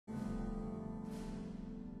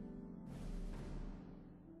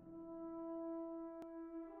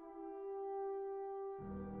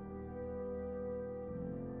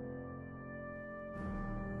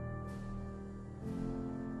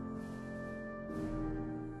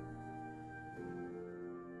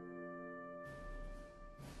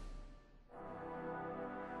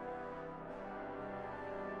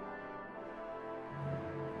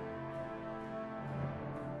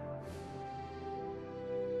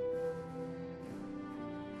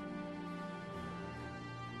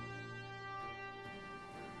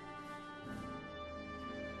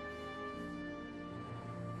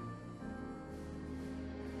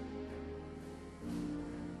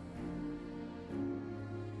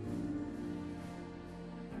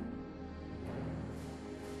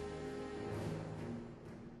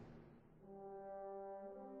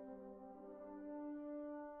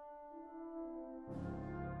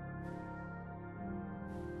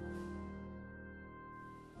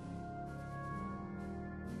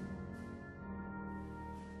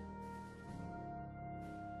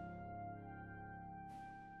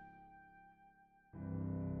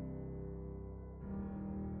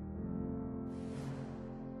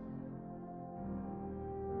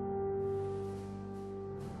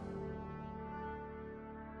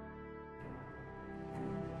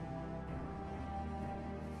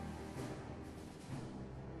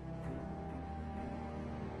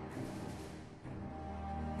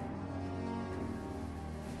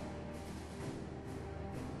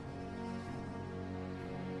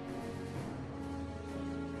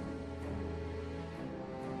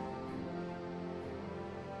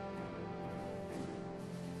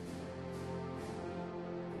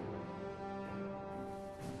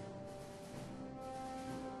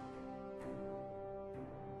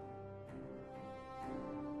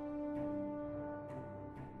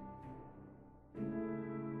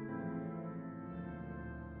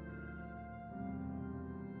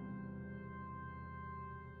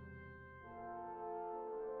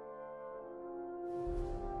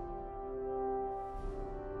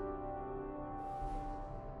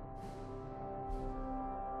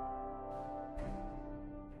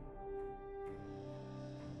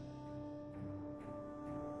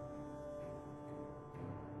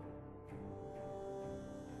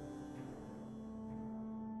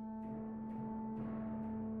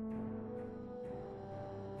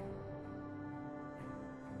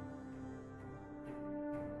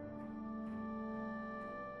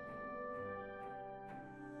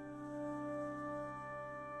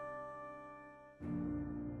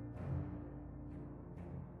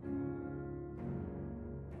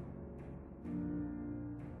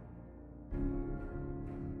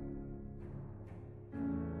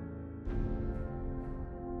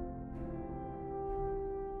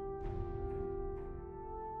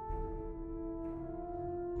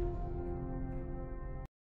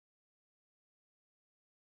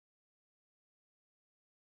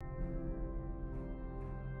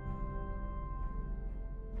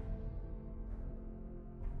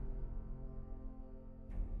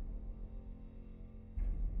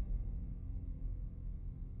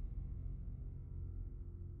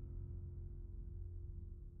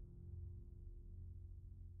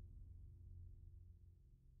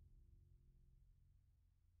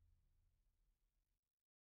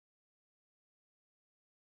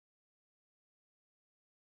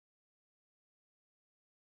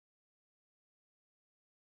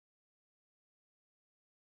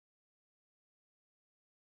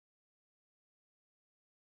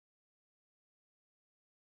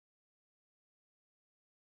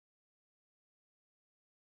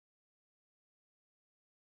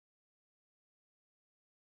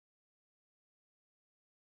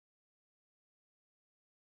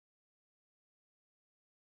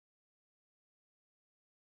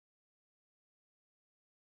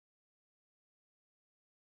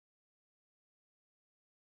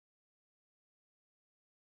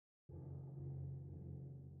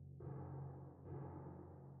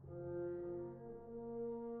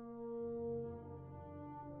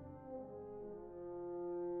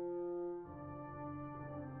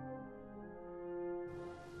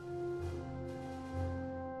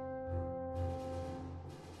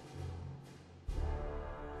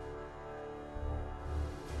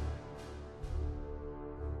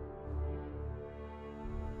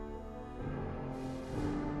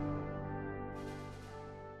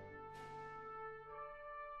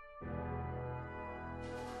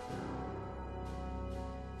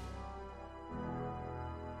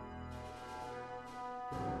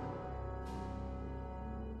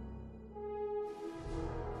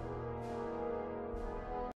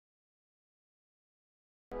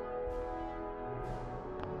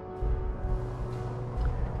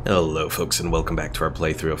Hello folks and welcome back to our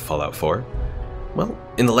playthrough of Fallout 4. Well,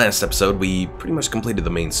 in the last episode we pretty much completed the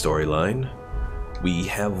main storyline. We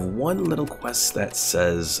have one little quest that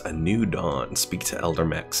says A New Dawn, speak to Elder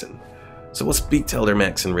Maxon. So we'll speak to Elder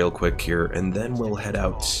Maxon real quick here and then we'll head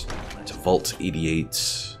out to Vault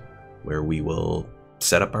 88 where we will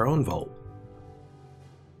set up our own vault.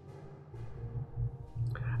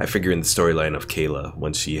 I figure in the storyline of Kayla,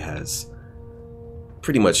 once she has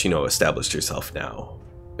pretty much, established herself now,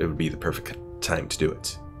 it would be the perfect time to do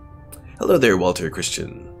it. Hello there, Walter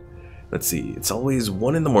Christian. Let's see, it's always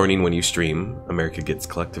 1 in the morning when you stream. America gets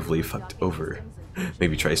collectively fucked over.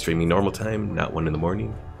 Maybe try streaming normal time, not 1 in the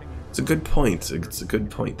morning. It's a good point. It's a good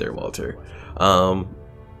point there, Walter.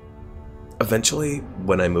 Eventually,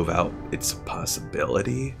 when I move out, it's a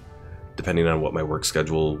possibility, depending on what my work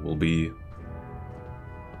schedule will be.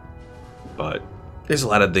 But there's a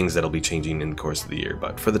lot of things that'll be changing in the course of the year.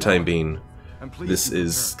 But for the time being, this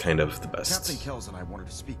is kind of the best Captain Kells and I wanted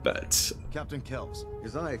to speak. bet. Captain Kells.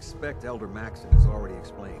 As I expect Elder Maxon has already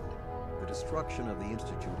explained, the destruction of the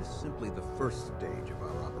Institute is simply the first stage of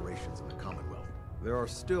our operations in the Commonwealth. There are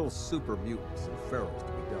still super mutants and ferals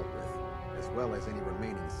to be dealt with, as well as any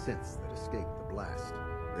remaining synths that escaped the blast.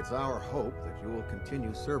 It's our hope that you will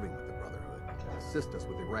continue serving with the Brotherhood and assist us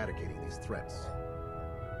with eradicating these threats.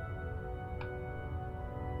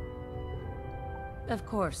 Of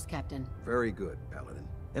course, Captain. Very good, Paladin.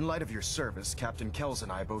 In light of your service, Captain Kells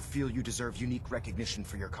and I both feel you deserve unique recognition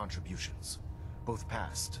for your contributions, both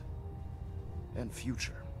past and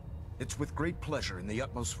future. It's with great pleasure and the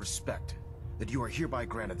utmost respect that you are hereby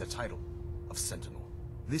granted the title of Sentinel.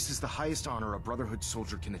 This is the highest honor a Brotherhood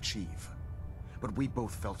soldier can achieve, but we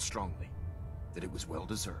both felt strongly that it was well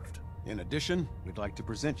deserved. In addition, we'd like to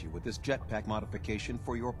present you with this jetpack modification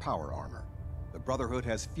for your power armor. The Brotherhood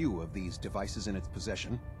has few of these devices in its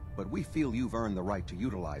possession, but we feel you've earned the right to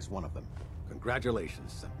utilize one of them.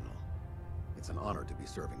 Congratulations, Sentinel. It's an honor to be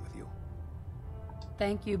serving with you.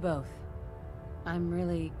 Thank you both. I'm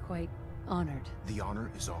really quite honored. The honor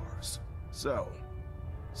is ours. So,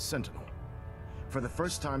 Sentinel, for the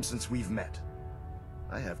first time since we've met,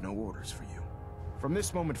 I have no orders for you. From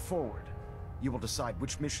this moment forward, you will decide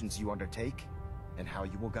which missions you undertake and how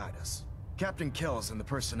you will guide us. Captain Kells and the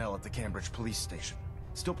personnel at the Cambridge police station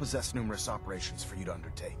still possess numerous operations for you to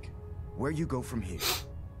undertake. Where you go from here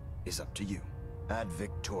is up to you. Ad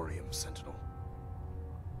Victorium, Sentinel.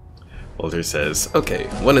 Walter says, okay,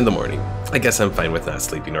 1 in the morning. I guess I'm fine with not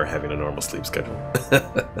sleeping or having a normal sleep schedule.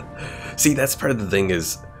 See, that's part of the thing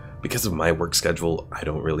is, because of my work schedule, I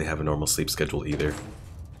don't really have a normal sleep schedule either.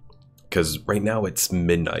 Because right now it's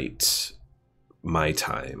midnight, my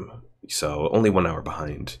time, so only 1 hour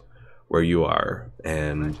behind where you are,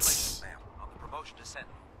 and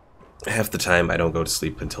half the time I don't go to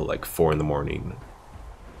sleep until like 4 in the morning.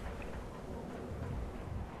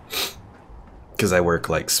 Because I work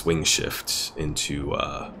like swing shift into,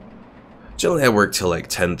 generally I work till like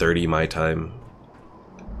 10:30 my time.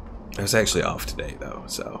 I was actually off today though,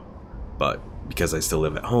 so, but because I still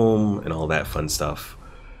live at home and all that fun stuff,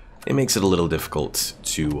 it makes it a little difficult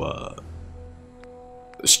to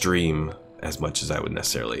stream as much as I would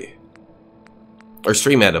necessarily, or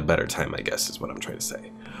stream at a better time, I guess is what I'm trying to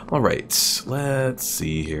say. Alright, let's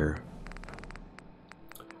see here.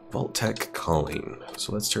 Vault Tech calling.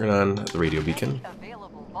 So let's turn on the radio beacon.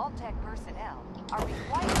 Available Vault Tech personnel are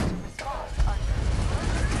required to respond under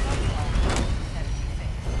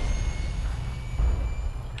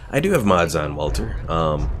I do have mods on, Walter.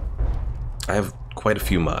 I have quite a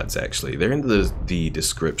few mods actually. They're in the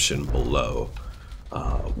description below.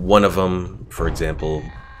 One of them, for example,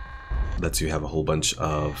 lets you have a whole bunch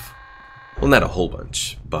of, well, not a whole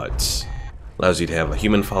bunch, but allows you to have a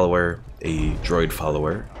human follower, a droid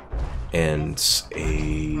follower, and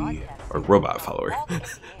a robot follower,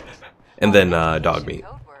 and then dog meat.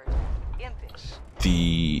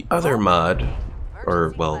 The other mod,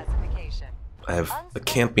 or well, I have a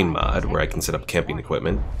camping mod where I can set up camping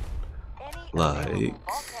equipment, like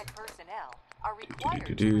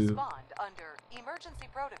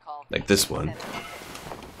like this one.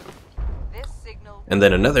 And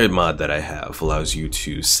then another mod that I have allows you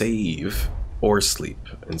to save or sleep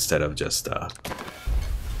instead of just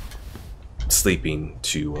sleeping,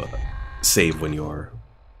 to save when you're,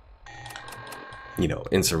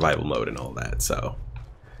 in survival mode and all that. So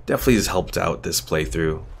definitely has helped out this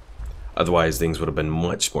playthrough. Otherwise things would have been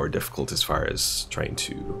much more difficult as far as trying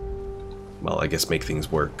to, well, I guess make things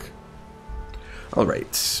work.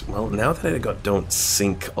 Alright, well, now that I don't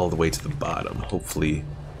sink all the way to the bottom, hopefully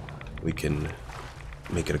we can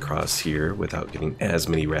make it across here without getting as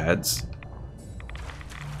many rads.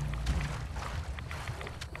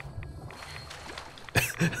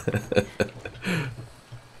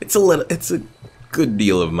 It's a good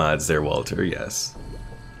deal of mods there, Walter, yes.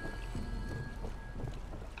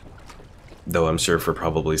 Though I'm sure for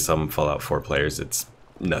probably some Fallout 4 players it's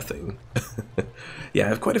nothing. Yeah, I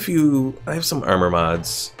have quite a few. I have some armor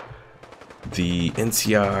mods. The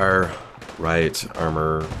NCR Riot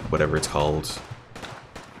armor, whatever it's called.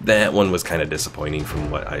 That one was kind of disappointing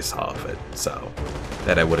from what I saw of it, so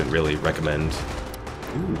that I wouldn't really recommend.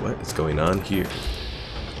 Ooh, what is going on here?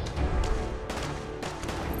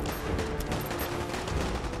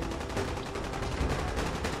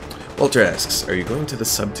 Walter asks, are you going to the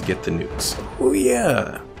sub to get the nukes? Oh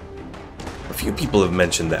yeah! A few people have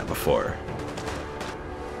mentioned that before.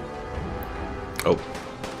 Oh,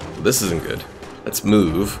 this isn't good. Let's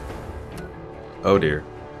move. Oh dear.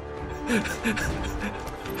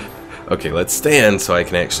 Okay, let's stand so I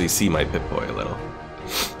can actually see my Pip-Boy a little.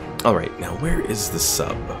 Alright, now where is the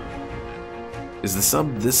sub? Is the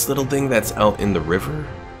sub this little thing that's out in the river?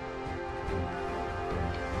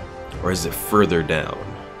 Or is it further down?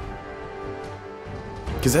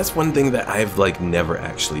 Because that's one thing that I've, like, never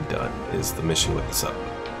actually done, is the mission with the sub.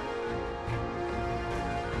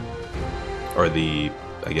 Or the,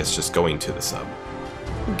 I guess, just going to the sub.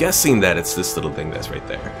 I'm guessing that it's this little thing that's right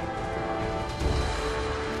there.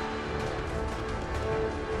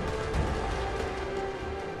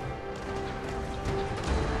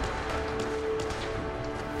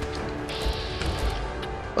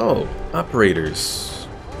 Oh, operators.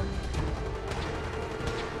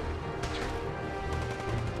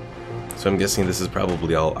 So I'm guessing this is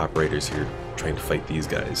probably all operators here trying to fight these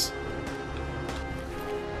guys.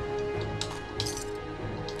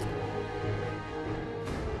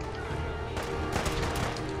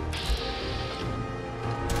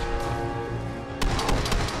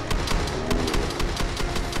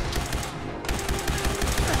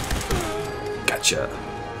 Gotcha.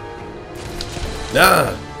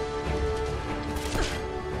 Ah!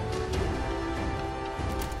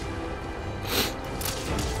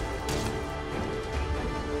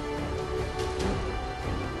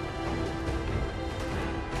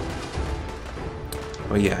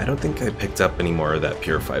 Oh yeah, I don't think I picked up any more of that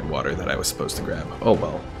purified water that I was supposed to grab. Oh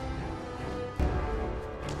well.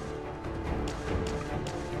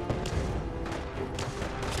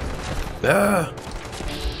 Ah!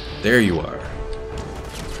 There you are.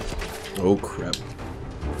 Oh crap.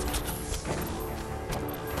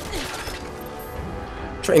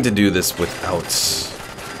 Trying to do this without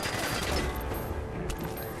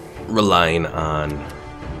relying on...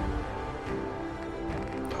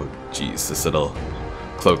 Oh geez, this little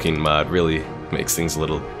cloaking mod really makes things a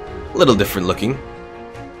little different looking.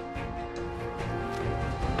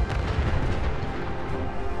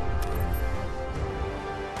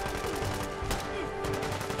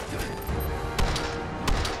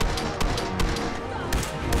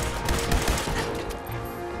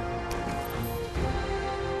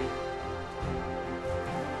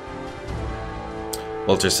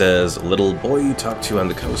 Walter says, a little boy you talk to on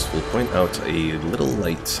the coast will point out a little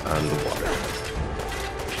light on the water.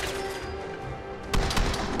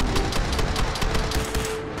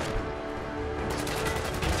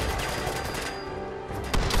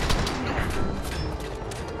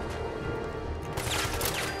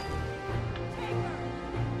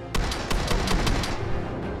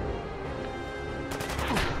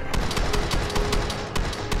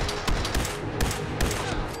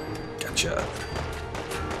 Gotcha.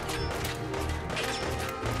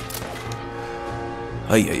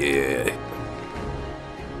 Ay, ay, ay, ay.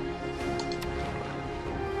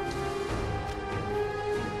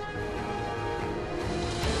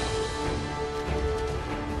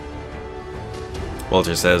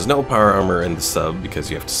 Walter says, no power armor in the sub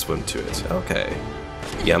because you have to swim to it. Okay.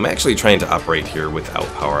 Yeah, I'm actually trying to operate here without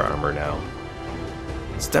power armor now.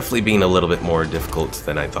 It's definitely being a little bit more difficult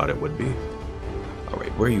than I thought it would be.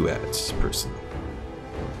 Alright, where are you at, person?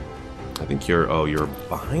 I think you're... oh, you're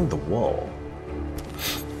behind the wall.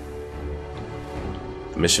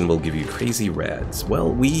 The mission will give you crazy rads.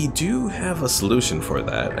 Well, we do have a solution for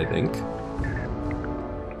that, I think.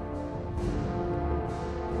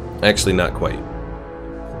 Actually, not quite.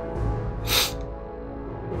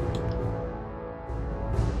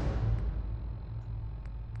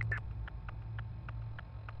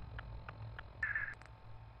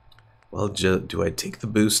 Well, do I take the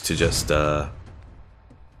boost to just go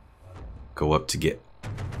up to get...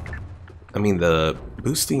 I mean, the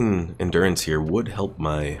boosting endurance here would help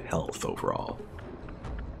my health overall.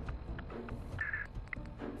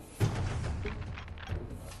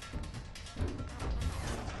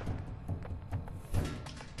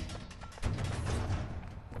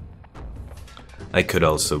 I could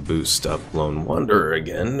also boost up Lone Wanderer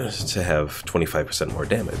again to have 25% more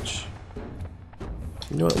damage.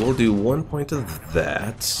 You know what, we'll do 1 point of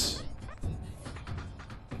that.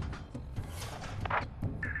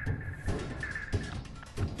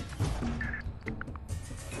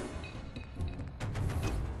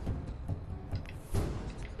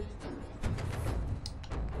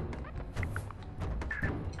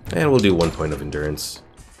 And we'll do 1 point of endurance.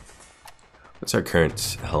 What's our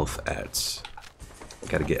current health at?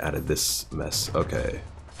 Gotta get out of this mess. Okay.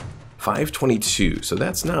 522, so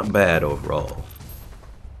that's not bad overall.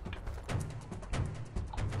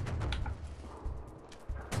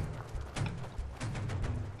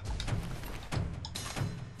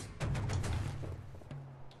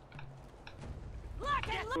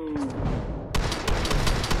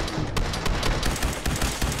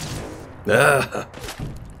 Ah!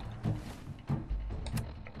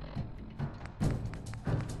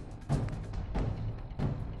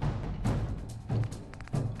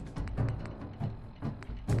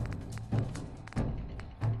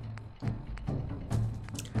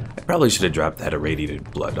 Probably should have dropped that irradiated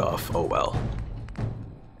blood off. Oh well.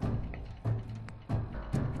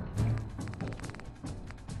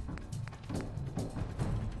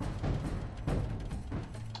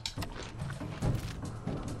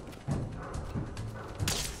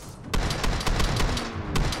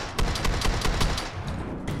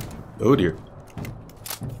 Oh dear.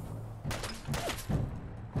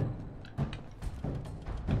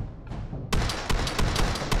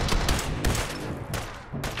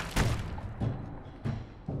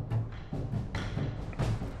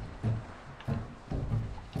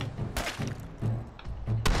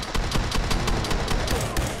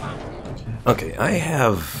 Okay, I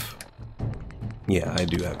have... Yeah, I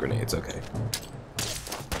do have grenades, okay.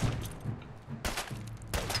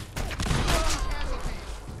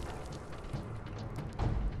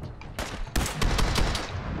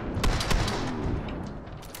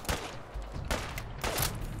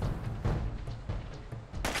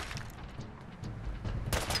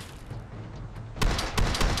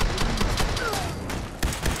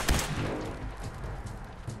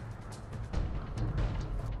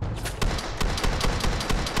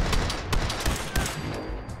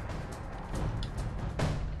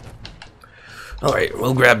 Alright,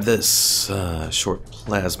 we'll grab this short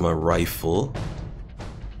plasma rifle.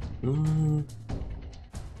 Nah,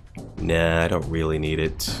 I don't really need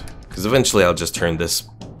it. Because eventually I'll just turn this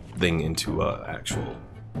thing into an actual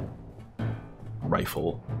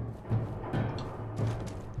rifle.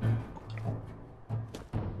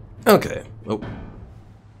 Okay. Oh.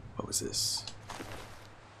 What was this?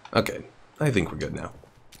 Okay, I think we're good now.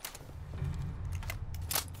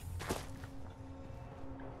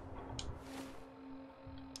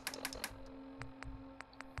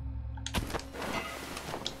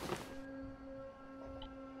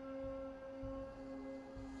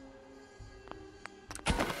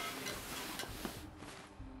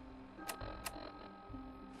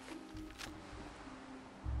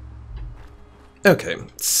 Okay,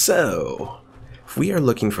 so if we are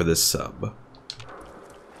looking for this sub,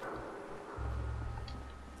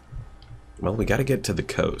 well, we gotta get to the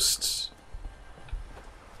coast.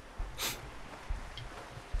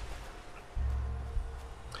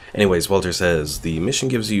 Anyways, Walter says, the mission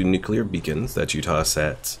gives you nuclear beacons that you toss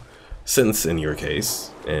at synths in your case,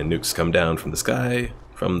 and nukes come down from the sky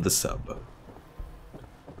from the sub.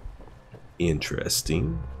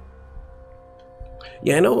 Interesting.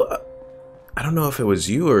 Yeah, I know... I don't know if it was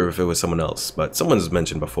you or if it was someone else, but someone's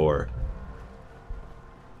mentioned before.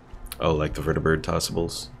 Oh, like the vertibird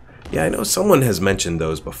tossables? Yeah, I know someone has mentioned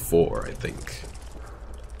those before, I think.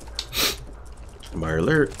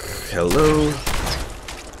 Mirelurk, hello.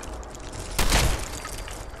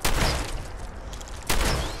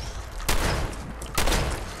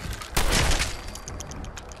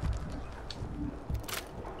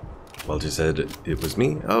 Walter said it was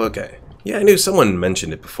me? Oh, okay. Yeah, I knew someone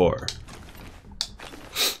mentioned it before.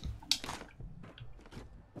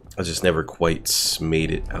 I just never quite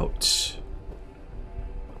made it out.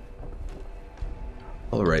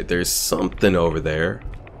 Alright, there's something over there.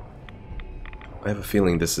 I have a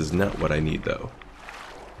feeling this is not what I need, though.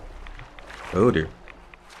 Oh dear.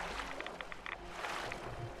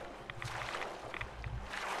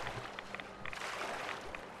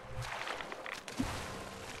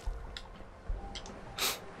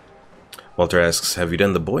 Walter asks, have you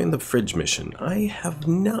done the boy in the fridge mission? I have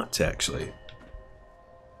not, actually.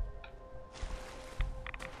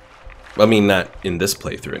 I mean, not in this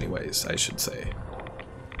playthrough anyways, I should say.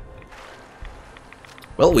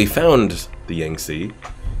 Well, we found the Yangtze.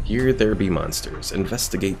 Here there be monsters.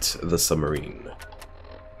 Investigate the submarine.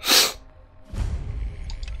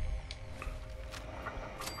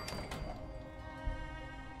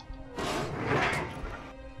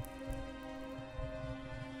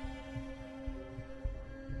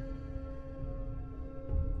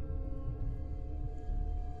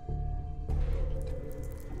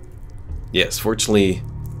 Yes, fortunately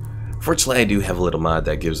I do have a little mod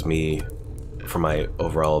that gives me, for my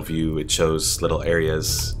overall view, it shows little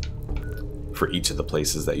areas for each of the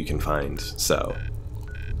places that you can find. So,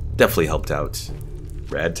 definitely helped out.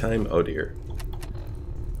 Rad time? Oh dear.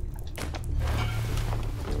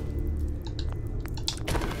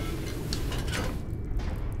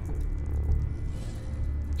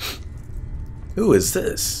 Who is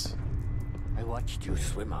this? I watched you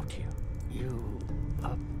swim out here. You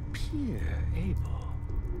appear able,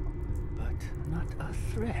 but not a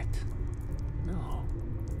threat. No.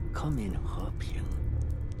 Come in, Hoping.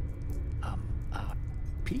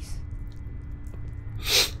 Peace?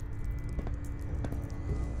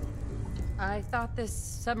 I thought this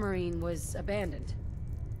submarine was abandoned.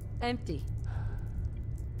 Empty.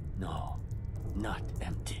 No, not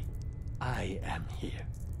empty. I am here.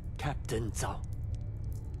 Captain Zhao.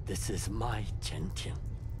 This is my Qianting.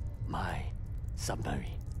 My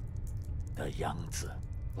submarine. The Yangtze.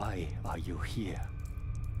 Why are you here?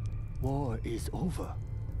 War is over.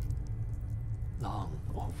 Long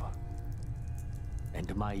over.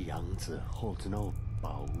 And my Yangtze holds no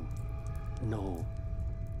Baowu. No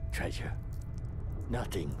treasure.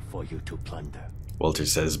 Nothing for you to plunder. Walter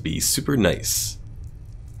says be super nice.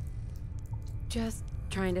 Just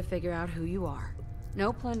trying to figure out who you are.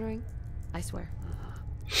 No plundering, I swear.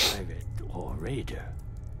 Pirate or raider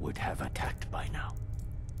would have attacked by now.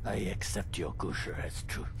 I accept your gusher as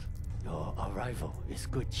truth. Your arrival is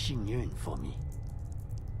good Xingyun for me.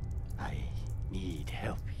 I need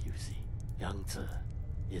help, you see. Yangtze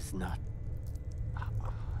is not...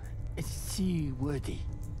 is she worthy?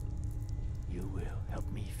 You will help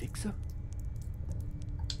me fix her?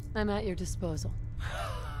 I'm at your disposal.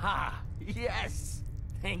 Ha! Yes!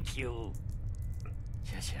 Thank you!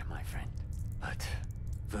 Yes, my friend. But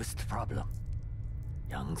first problem.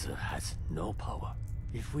 Yangtze has no power.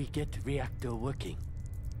 If we get reactor working,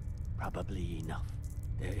 probably enough.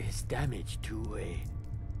 There is damage to a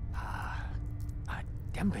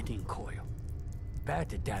dampening coil.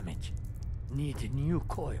 Bad damage. Need a new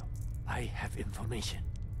coil. I have information.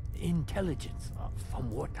 Intelligence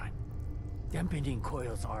from wartime. Dampening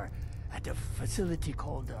coils are at a facility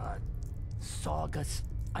called Saugus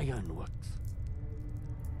Ironworks.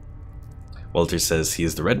 Walter says he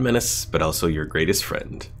is the Red Menace, but also your greatest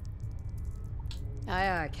friend. Aye,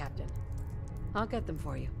 aye, Captain. I'll get them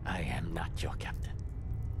for you. I am not your captain.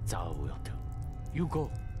 Zhao will do. You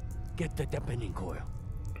go. Get the dampening coil.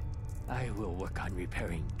 I will work on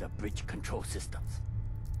repairing the bridge control systems.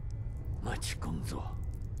 Much gongzuo.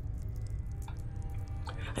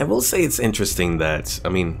 I will say it's interesting that, I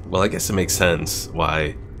mean, well, I guess it makes sense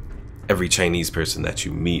why every Chinese person that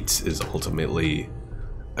you meet is ultimately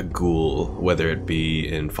a ghoul, whether it be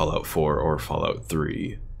in Fallout 4 or Fallout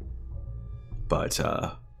 3. But,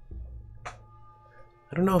 I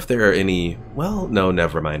don't know if there are any... Well, no,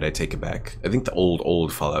 never mind, I take it back. I think the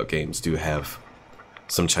old Fallout games do have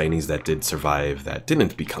some Chinese that did survive that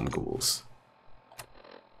didn't become ghouls.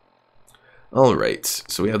 Alright,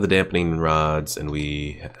 so we have the dampening rods and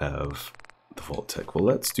we have the Vault Tech. Well,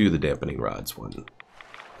 let's do the dampening rods one.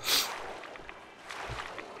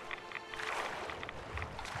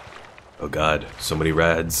 Oh god, so many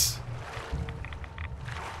rads.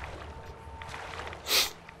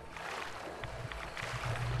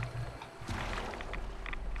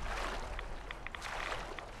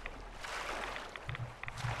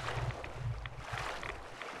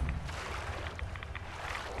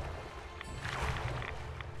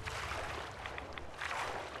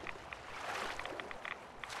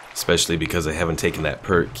 Especially because I haven't taken that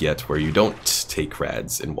perk yet where you don't take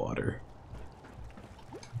rads in water.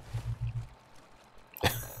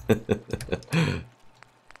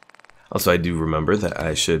 Also, I do remember that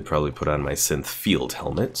I should probably put on my synth field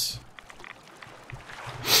helmet.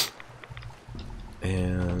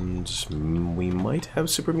 And we might have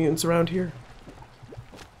super mutants around here.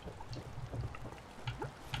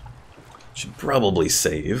 Should probably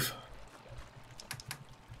save.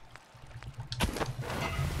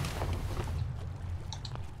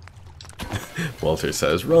 Walter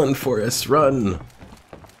says, "Run, Forrest, run!"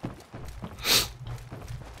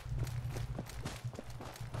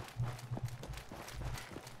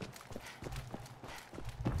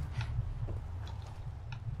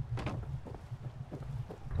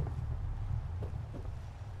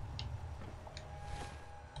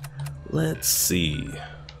 Let's see.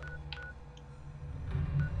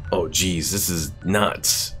 Oh geez, this is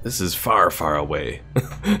nuts. This is far, far away.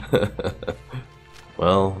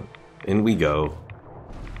 Well, in we go.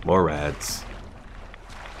 More rads.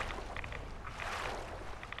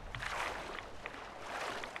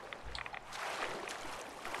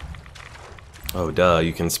 Oh, duh,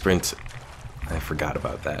 you can sprint. I forgot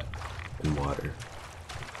about that in water.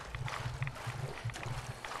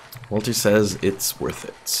 Walter says it's worth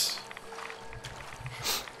it.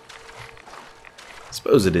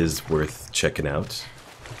 Suppose it is worth checking out.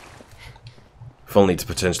 If only to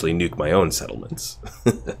potentially nuke my own settlements.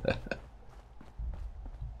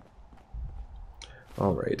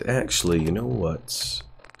 Alright, actually, you know what?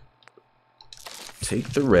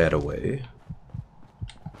 Take the rat away.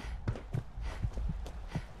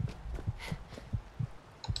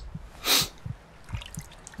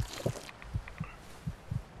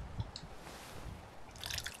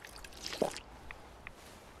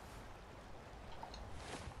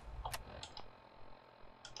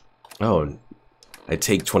 Oh, I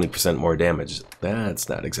take 20% more damage. That's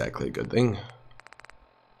not exactly a good thing.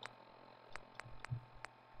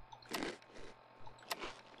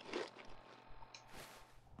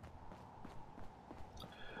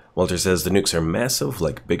 Walter says the nukes are massive,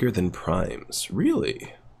 like bigger than primes.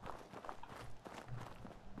 Really?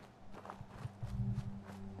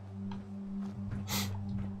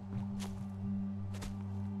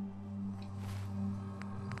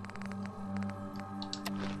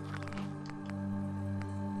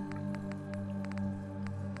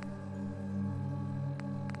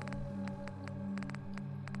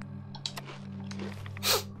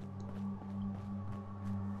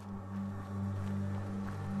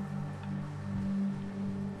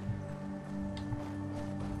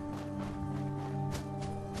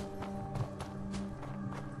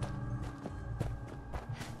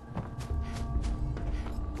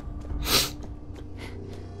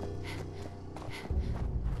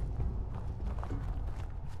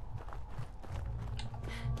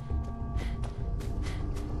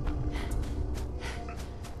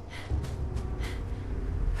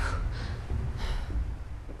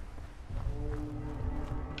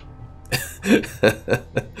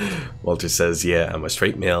 Walter says, yeah, I'm a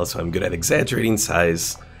straight male, so I'm good at exaggerating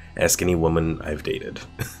size. Ask any woman I've dated.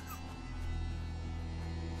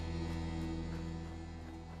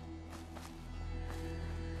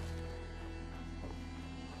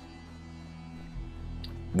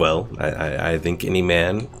 Well, I think any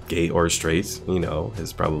man, gay or straight, you know,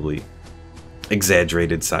 has probably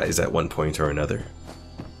exaggerated size at one point or another.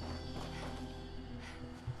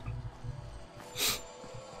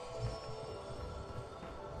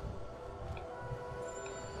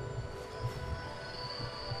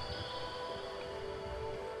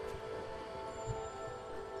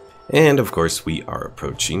 And of course we are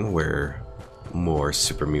approaching where more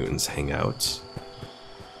super mutants hang out.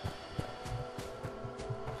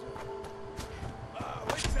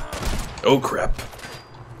 Oh crap.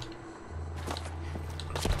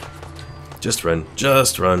 Just run,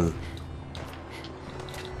 just run.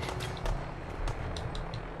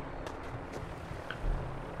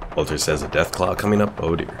 Walter says a Deathclaw coming up,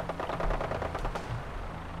 oh dear.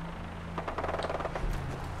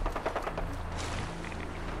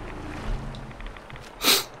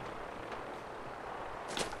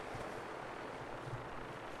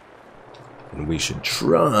 And we should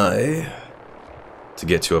try to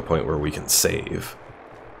get to a point where we can save.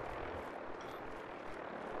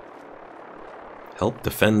 Help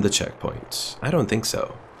defend the checkpoint. I don't think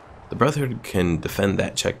so. The Brotherhood can defend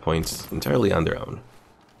that checkpoint entirely on their own.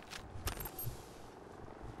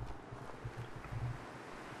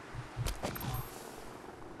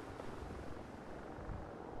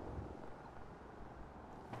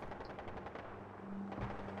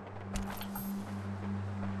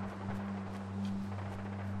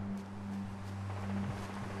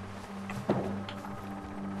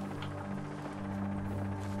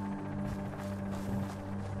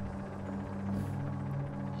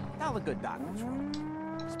 Tell the good doc what's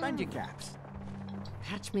wrong. Spend your caps.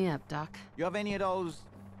 Patch me up, Doc. You have any of those?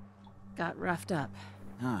 Got roughed up.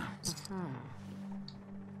 Huh.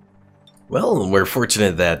 Well, we're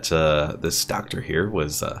fortunate that this doctor here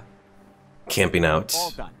was camping out.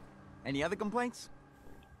 All done. Any other complaints?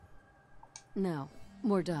 No,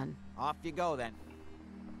 we're done. Off you go then.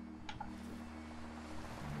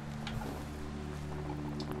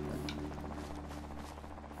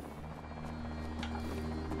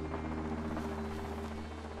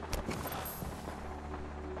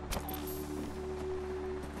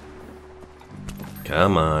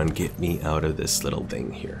 Come on, get me out of this little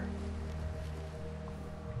thing here.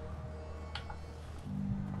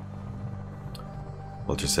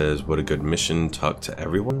 Walter says, what a good mission, talk to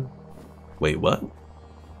everyone. Wait, what?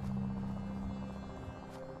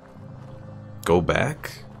 Go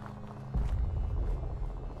back?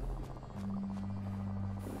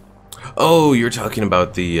 Oh, you're talking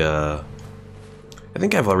about the I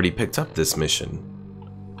think I've already picked up this mission.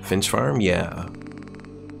 Finch Farm? Yeah.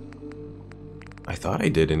 I thought I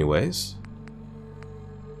did anyways.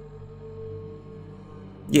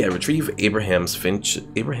 Yeah, retrieve Abraham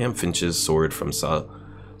Finch's sword from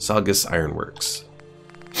Saugus Ironworks.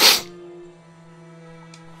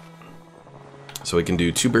 So we can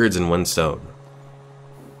do 2 birds and 1 stone.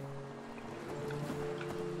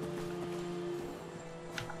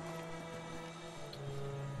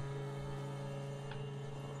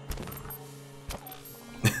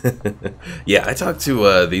 Yeah, I talked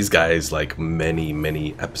to these guys like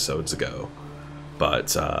many episodes ago,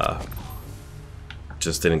 but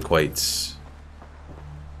just didn't quite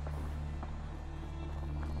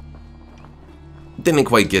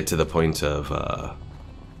get to the point of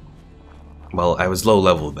well, I was low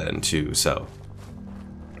level then too, so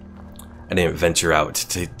I didn't venture out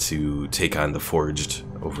to take on the Forged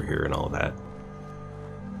over here and all that.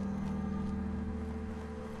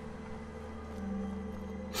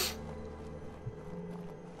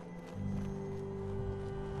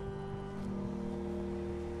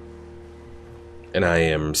 And I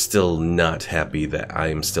am still not happy that I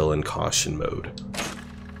am still in caution mode.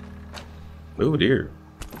 Oh dear.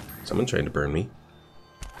 Someone trying to burn me.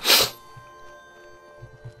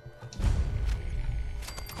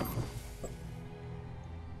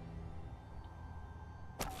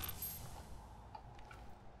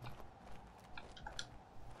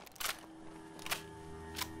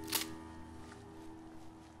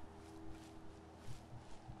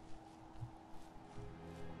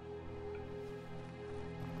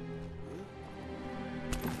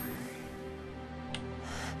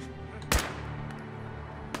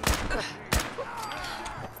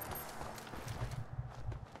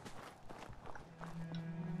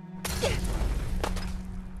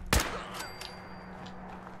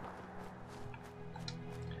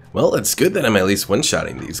 Well, it's good that I'm at least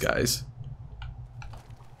one-shotting these guys.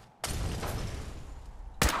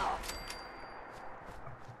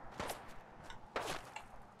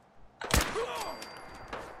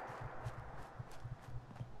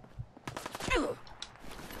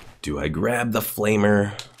 Do I grab the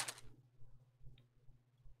flamer?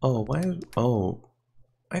 Oh, why? Oh,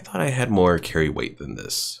 I thought I had more carry weight than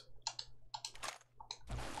this.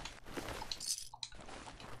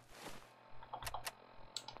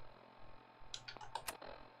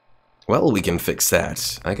 Well, we can fix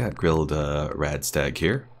that. I got grilled radstag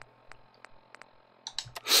here.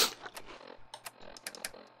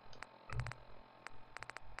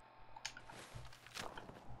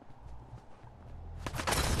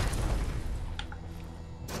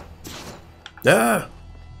 Ah!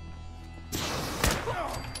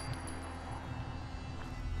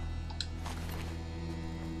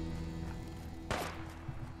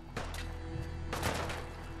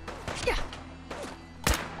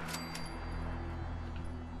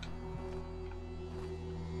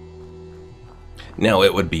 Now,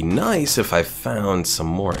 it would be nice if I found some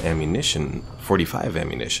more ammunition, 45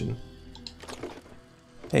 ammunition.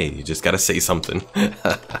 Hey, you just gotta say something.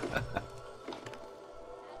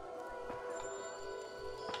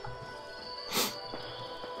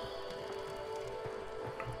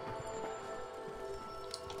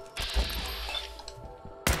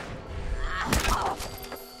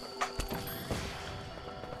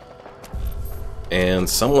 And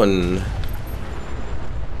someone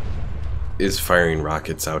is firing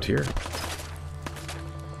rockets out here.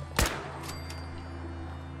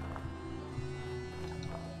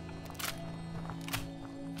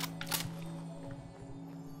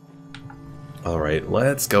 Alright,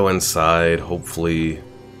 let's go inside. Hopefully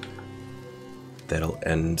that'll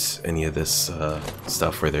end any of this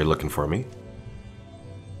stuff where they're looking for me.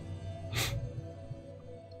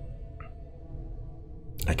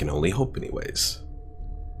 I can only hope anyways.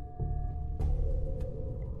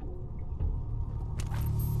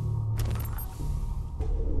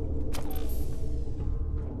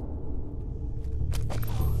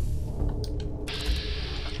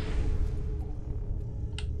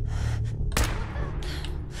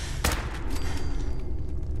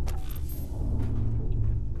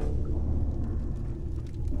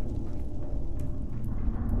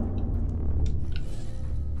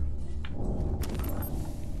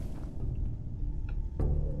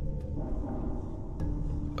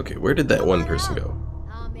 Okay, where did that one person go?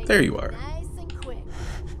 There you are.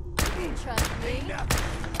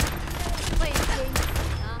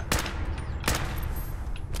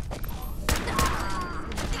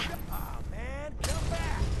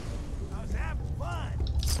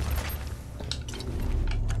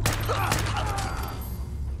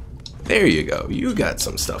 There you go. You got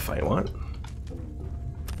some stuff I want.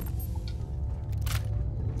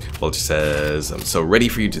 Walter says, I'm so ready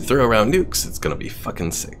for you to throw around nukes, it's gonna be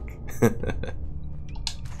fucking sick. Where'd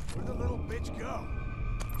the little bitch go?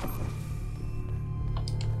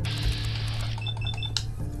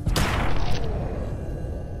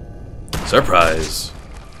 Surprise!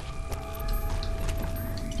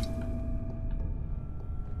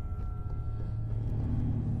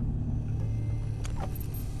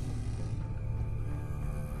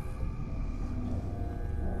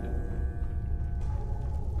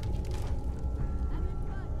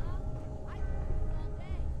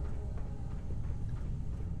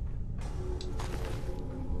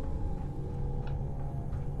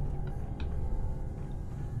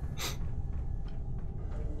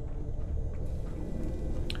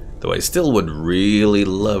 Though I still would really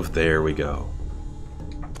love... There we go.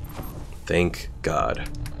 Thank God.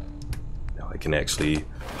 Now I can actually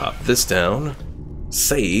pop this down.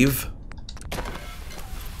 Save.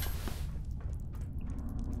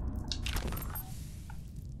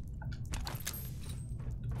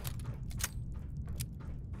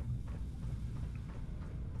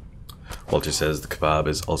 Walter says the kebab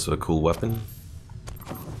is also a cool weapon.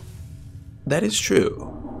 That is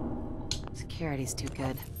true. Security's too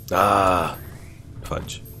good. Ah,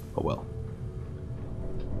 fudge. Oh well.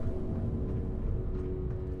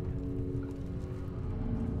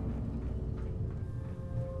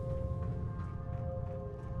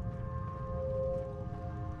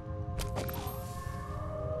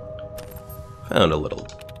 Found a little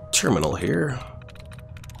terminal here.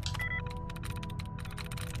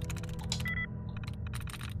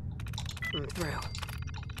 I'm through.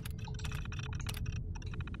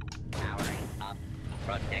 Powering up.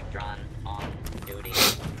 Protectron on duty.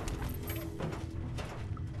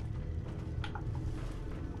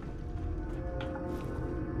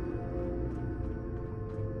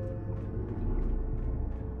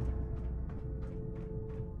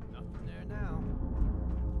 Nothing there now.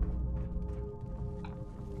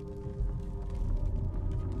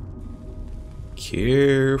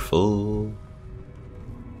 Careful.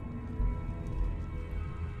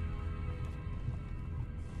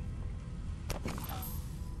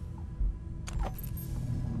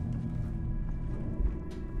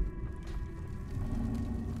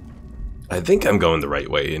 I think I'm going the right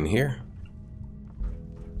way in here.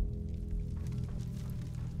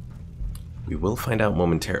 We will find out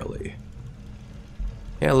momentarily.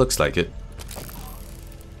 Yeah, looks like it.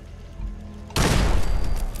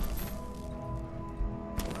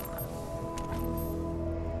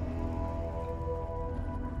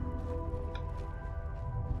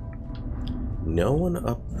 No one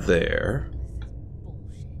up there.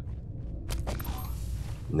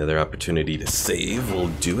 Another opportunity to save will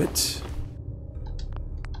do it.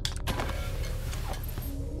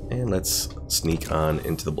 And let's sneak on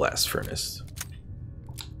into the blast furnace.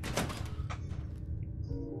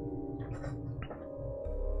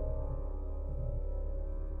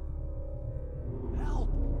 Help!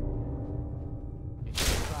 If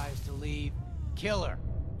she tries to leave, kill her.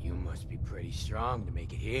 You must be pretty strong to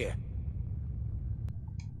make it here.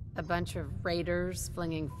 A bunch of raiders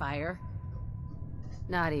flinging fire?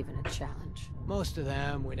 Not even a challenge. Most of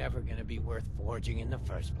them were never gonna be worth forging in the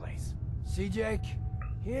first place. See, Jake?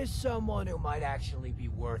 Here's someone who might actually be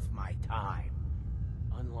worth my time.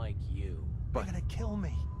 Unlike you. They're gonna kill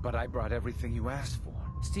me. But I brought everything you asked for.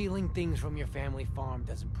 Stealing things from your family farm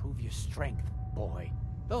doesn't prove your strength, boy.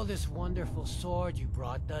 Though this wonderful sword you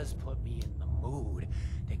brought does put me in the mood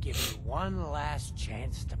to give you one last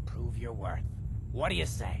chance to prove your worth. What do you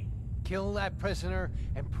say? Kill that prisoner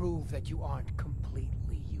and prove that you aren't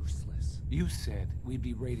completely useless. You said we'd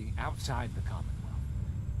be raiding outside the Commonwealth.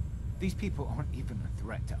 These people aren't even a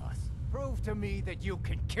threat to us. Prove to me that you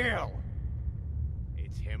can kill.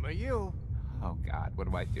 It's him or you. Oh God, what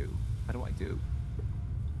do I do? What do I do?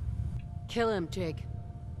 Kill him, Jake.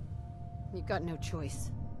 You've got no choice.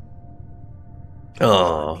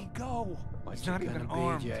 Oh. Let me go. He's not even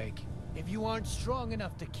armed. Jake. If you aren't strong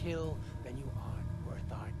enough to kill, then you aren't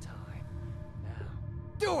worth our time. Now,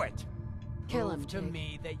 do it. Kill him, Prove to Jake.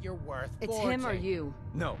 me that you're worth It's forging. him or you.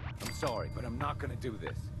 No, I'm sorry, but I'm not gonna do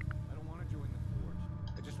this. I don't want to join the Forge.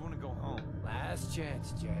 I just want to go home. Last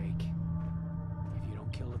chance, Jake. If you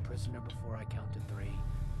don't kill the prisoner before I count to 3,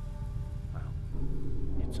 well,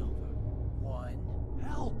 it's over. 1.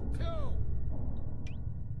 Help!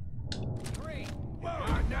 2. 3.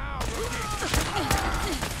 Not now,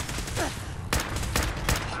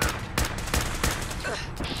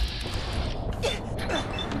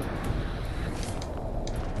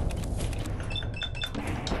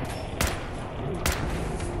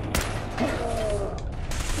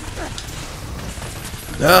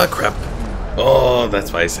 Ah, crap. Oh,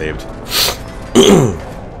 that's why I saved.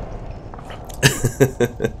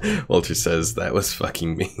 Walter says that was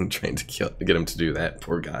fucking mean trying to get him to do that.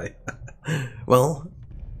 Poor guy. Well,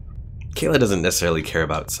 Kayla doesn't necessarily care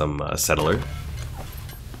about some settler.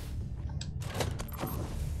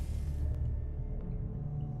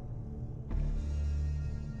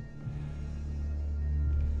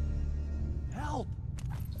 Help!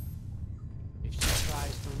 If she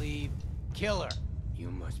tries to leave, kill her.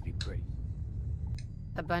 You must be pretty.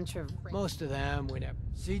 A bunch of... Most of them would have...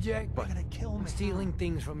 CJ, But gonna kill me. stealing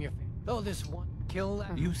things from your... Though this one... Kill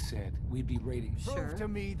that... You said we'd be raiding. Prove to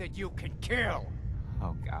me that you can kill.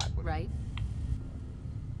 Oh God. What Right?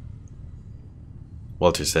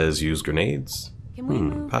 Walter says use grenades. Can we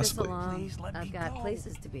move possibly. this along? Please let I've me got go.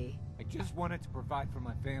 places to be. I just wanted to provide for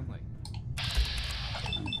my family.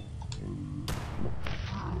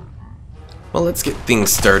 Well, let's get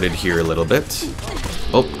things started here a little bit.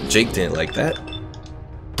 Oh, Jake didn't like that.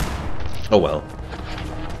 Oh well.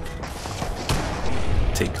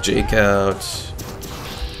 Take Jake out.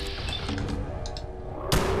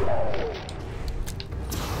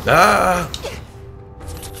 Ah!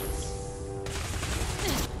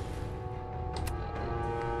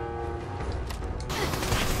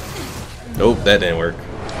 Nope, that didn't work.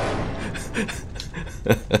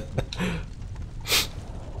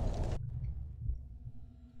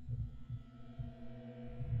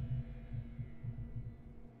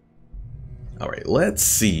 Alright, let's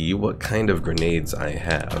see what kind of grenades I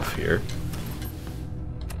have here.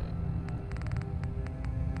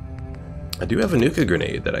 I do have a nuka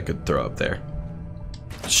grenade that I could throw up there.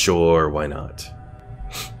 Sure, why not?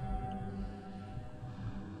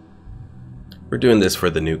 We're doing this for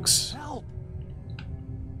the nukes. Help!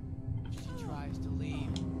 If she tries to leave,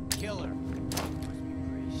 kill her. You must be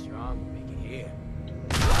pretty strong to make it here.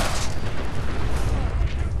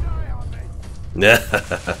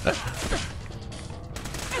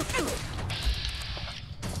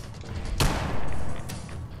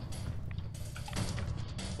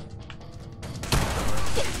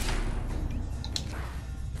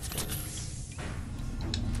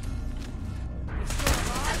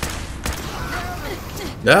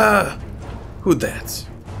 Ah! Who that?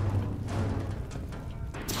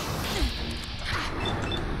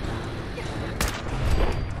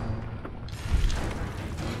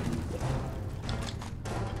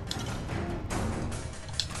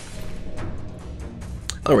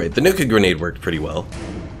 Alright, the nuka grenade worked pretty well.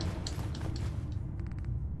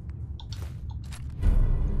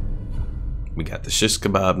 We got the shish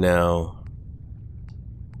kebab now.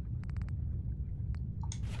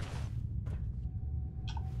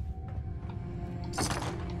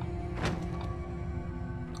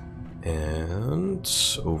 And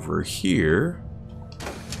over here,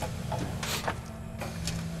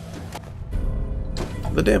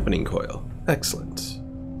 the dampening coil. Excellent.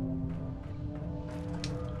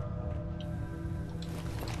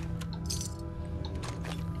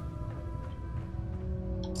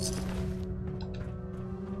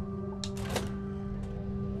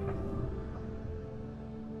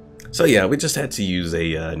 So yeah, we just had to use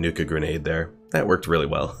a nuka grenade there. That worked really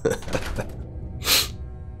well.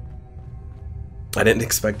 I didn't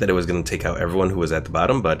expect that it was going to take out everyone who was at the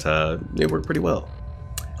bottom, but it worked pretty well.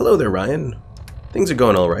 Hello there, Ryan. Things are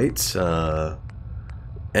going all right.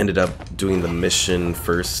 Ended up doing the mission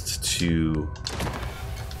first to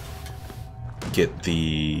get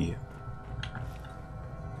the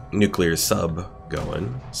nuclear sub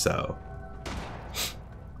going, so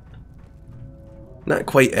not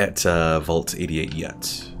quite at Vault 88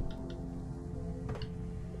 yet.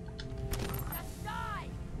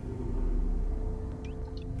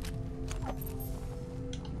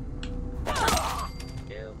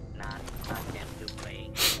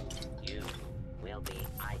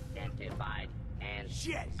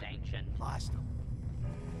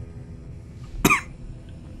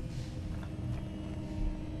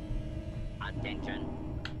 Attention.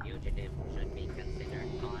 Fugitive should be considered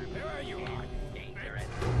armed and dangerous.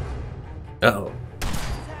 Uh-oh.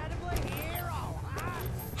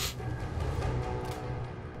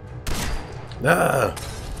 Ah!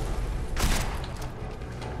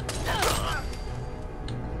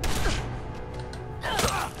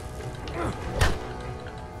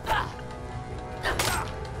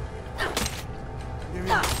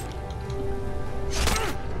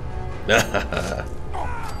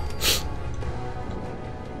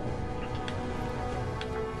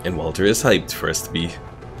 And Walter is hyped for us to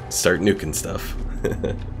start nuking stuff.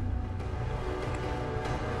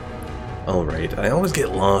 Alright, I always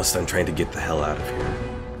get lost on trying to get the hell out of here.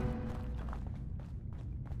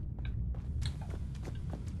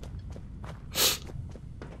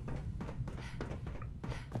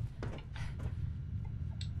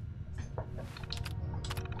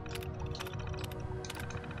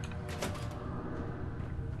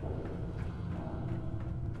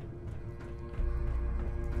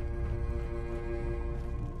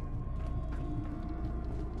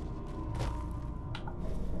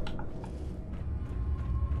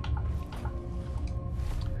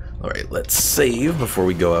 Alright, let's save before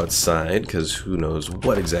we go outside, because who knows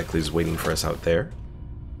what exactly is waiting for us out there.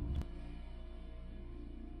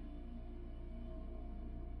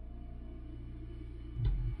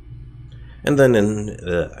 And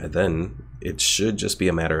then it should just be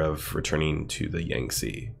a matter of returning to the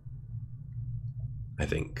Yangtze, I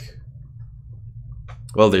think.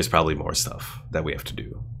 Well, there's probably more stuff that we have to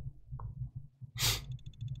do.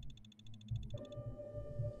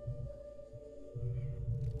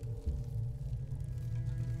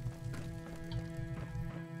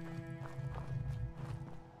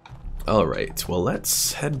 Alright, well,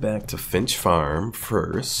 let's head back to Finch Farm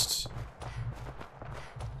first.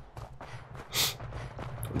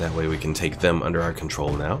 That way we can take them under our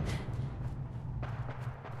control now. I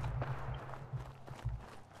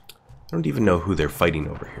don't even know who they're fighting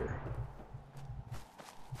over here.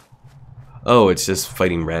 Oh, it's just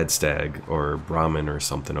fighting Radstag or Brahmin or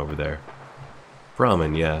something over there.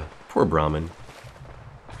 Brahmin, yeah. Poor Brahmin.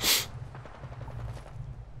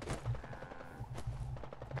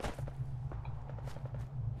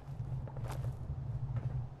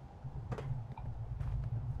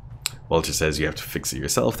 Walter says you have to fix it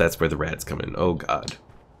yourself. That's where the rats come in. Oh, God.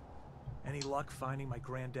 Any luck finding my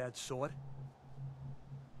granddad's sword?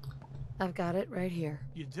 I've got it right here.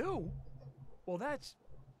 You do? Well, that's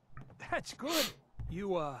good. You,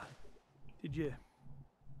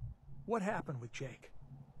 what happened with Jake?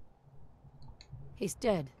 He's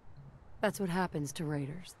dead. That's what happens to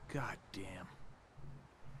raiders. God damn.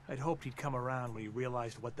 I'd hoped he'd come around when he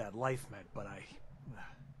realized what that life meant, but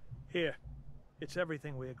Here. It's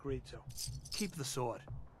everything we agreed to. Keep the sword.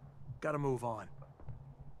 Gotta move on.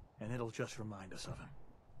 And it'll just remind us of him.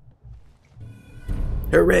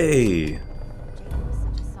 Hooray! Jake was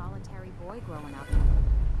such a solitary boy growing up.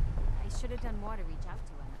 I should have done more to reach out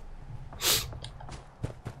to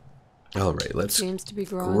him. Alright, let's Seems to be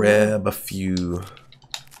growing grab a few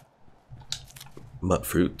mutt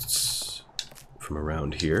fruits from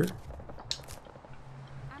around here.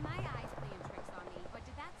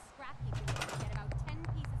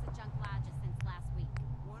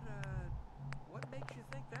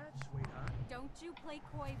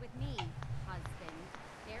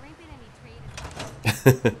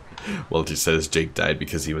 Walter says Jake died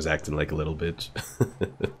because he was acting like a little bitch.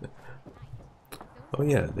 Oh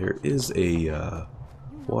yeah, there is a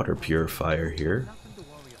water purifier here.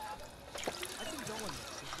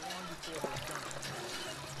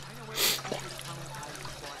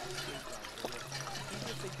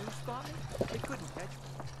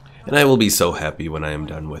 And I will be so happy when I am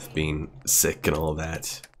done with being sick and all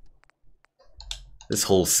that. This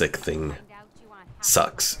whole sick thing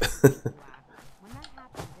sucks.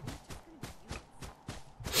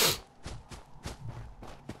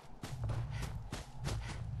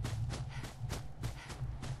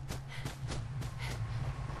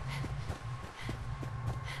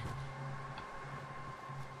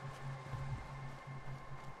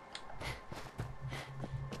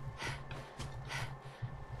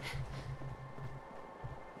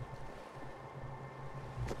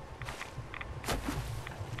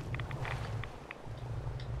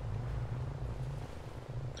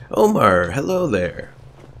 Omar, hello there.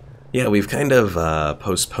 Yeah, we've kind of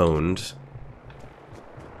postponed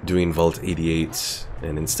doing Vault 88,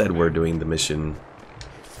 and instead we're doing the mission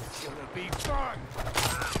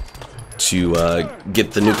to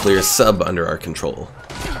get the nuclear sub under our control.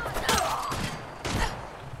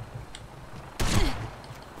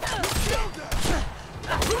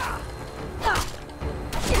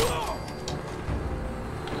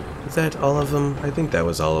 Is that all of them? I think that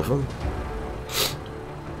was all of them.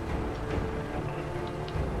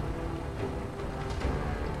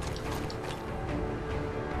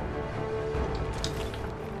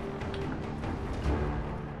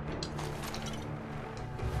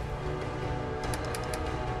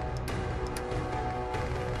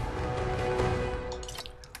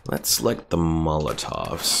 Let's select the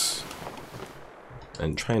Molotovs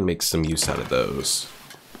and try and make some use out of those.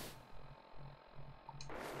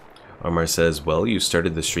 Omar says, well, you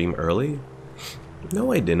started the stream early?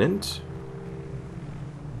 No, I didn't.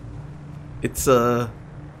 It's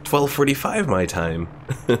 12:45 my time.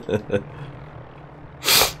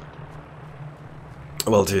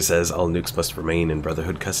 Walter says, all nukes must remain in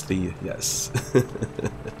Brotherhood custody. Yes.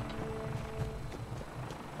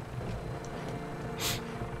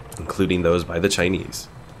 Including those by the Chinese.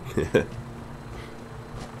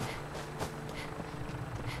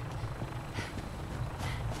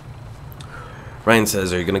 Ryan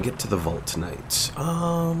says, are you going to get to the vault tonight?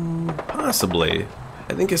 Possibly.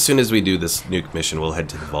 I think as soon as we do this nuke mission, we'll head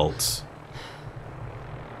to the vault.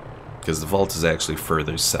 because the vault is actually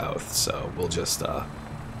further south, so we'll just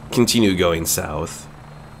continue going south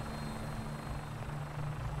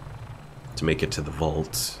to make it to the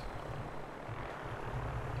vault.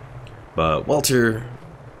 But Walter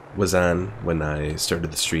was on when I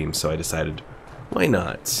started the stream, so I decided, why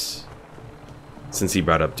not? Since he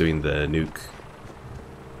brought up doing the nuke,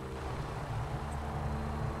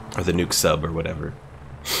 or the nuke sub or whatever.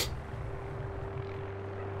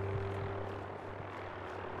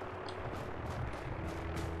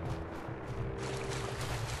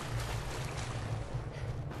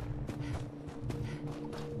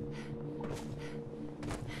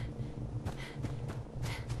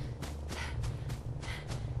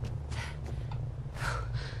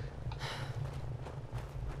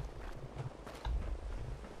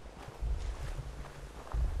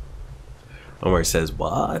 Omar says,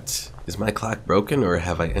 what? Is my clock broken or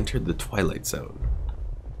have I entered the Twilight Zone?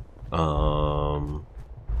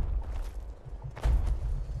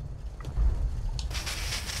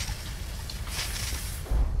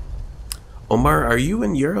 Omar, are you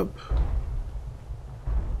in Europe?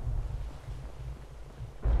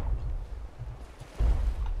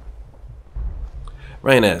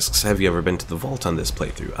 Ryan asks, have you ever been to the vault on this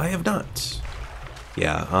playthrough? I have not.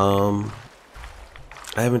 Yeah,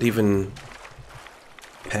 I haven't even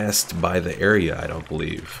passed by the area, I don't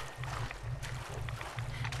believe.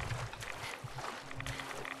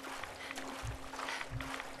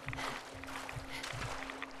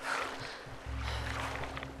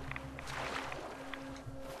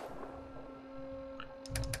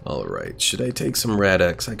 Alright, should I take some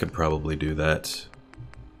Rad-X? I could probably do that.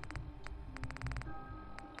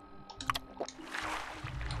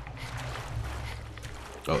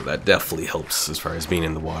 Oh, that definitely helps as far as being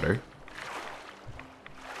in the water.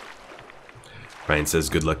 Ryan says,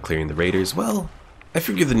 good luck clearing the raiders. Well, I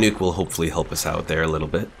figure the nuke will hopefully help us out there a little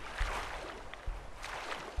bit.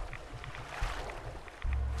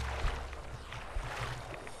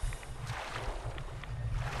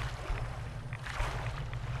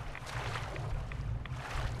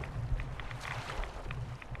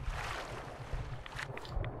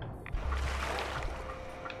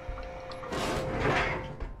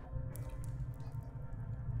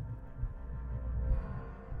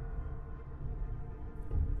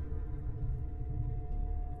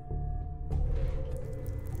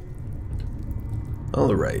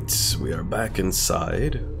 Alright, we are back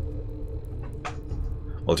inside.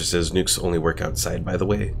 Walter says nukes only work outside, by the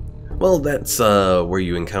way. Well, that's where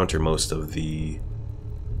you encounter most of the...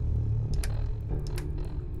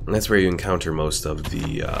 That's where you encounter most of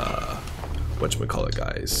the, whatchamacallit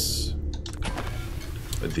guys.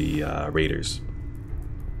 The, raiders.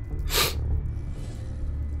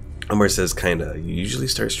 Omar says, kinda. You usually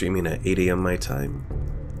start streaming at 8 AM my time.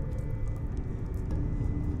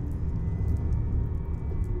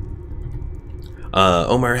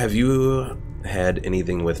 Omar, have you had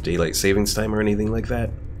anything with daylight savings time or anything like that?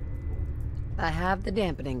 I have the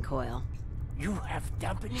dampening coil. You have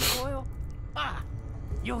dampening coil? Ah!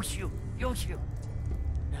 Yoshu!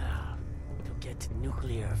 Now, to get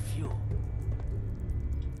nuclear fuel.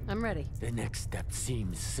 I'm ready. The next step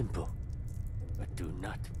seems simple, but do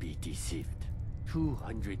not be deceived.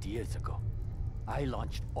 200 years ago, I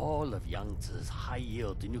launched all of Yangtze's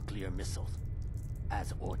high-yield nuclear missiles,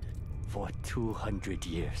 as ordered. For 200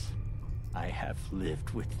 years, I have lived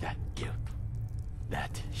with that guilt,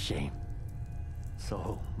 that shame.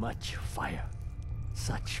 So much fire,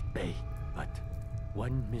 such bane, but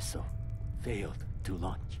one missile failed to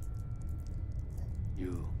launch.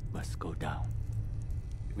 You must go down,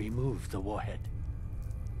 remove the warhead,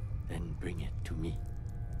 then bring it to me.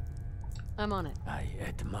 I'm on it. I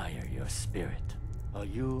admire your spirit. While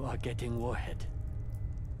you are getting warhead,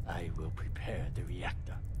 I will prepare the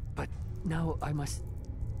reactor. But now I must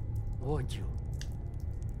warn you.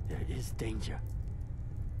 There is danger.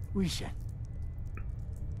 Wishen.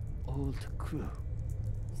 Old crew.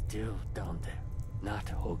 Still down there.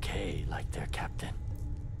 Not okay like their captain.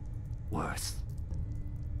 Worse.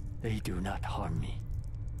 They do not harm me.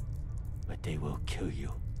 But they will kill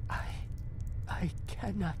you. I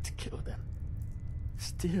cannot kill them.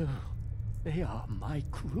 Still, they are my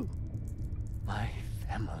crew. My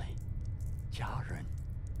family. Jaren.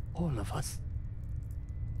 All of us.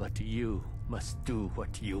 But you must do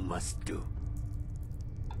what you must do.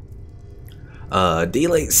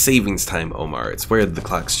 Daylight savings time, Omar. It's where the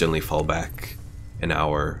clocks generally fall back an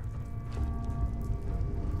hour.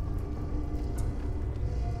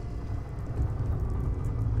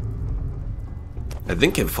 I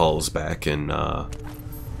think it falls back in the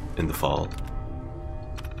fall.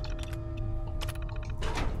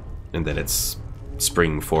 And then it's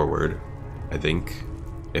spring forward, I think,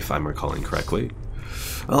 if I'm recalling correctly.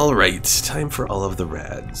 Alright, time for all of the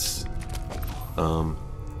rads. And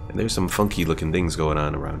there's some funky looking things going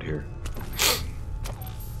on around here.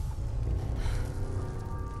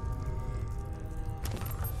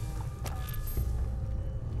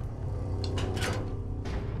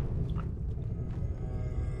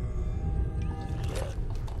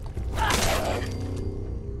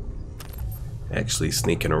 Actually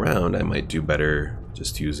sneaking around, I might do better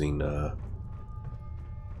just using the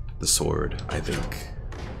sword, I think.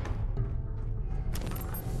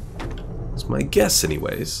 It's my guess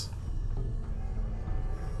anyways.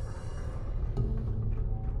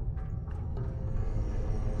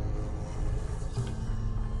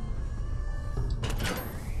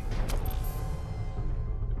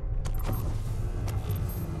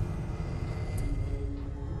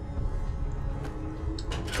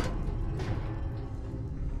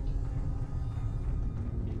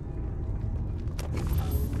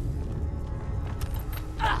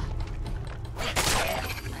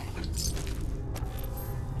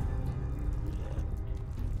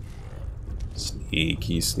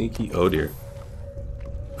 Sneaky, sneaky. Oh dear.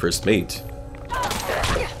 First mate.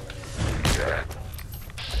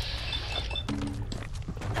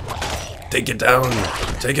 Take it down!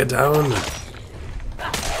 Take it down!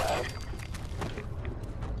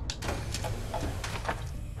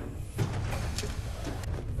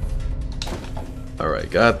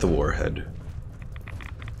 Alright, got the warhead.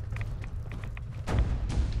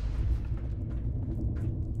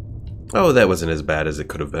 Oh, that wasn't as bad as it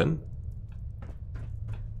could have been.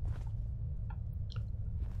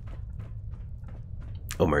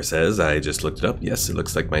 Omar says, I just looked it up. Yes, it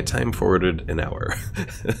looks like my time forwarded an hour.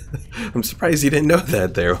 I'm surprised you didn't know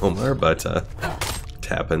that there, Omar, but it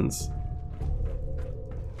happens.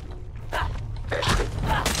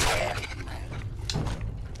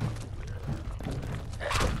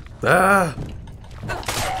 Ah!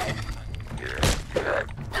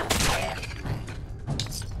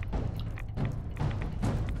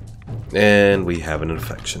 And we have an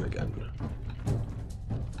infection again.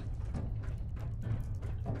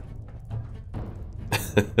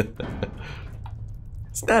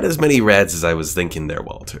 It's not as many rads as I was thinking there,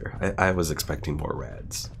 Walter. I was expecting more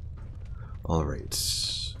rads.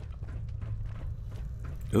 Alright.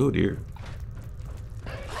 Oh dear.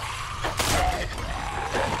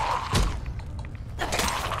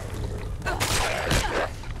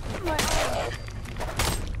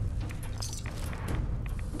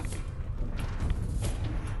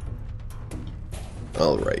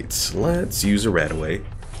 Alright, let's use a rat away.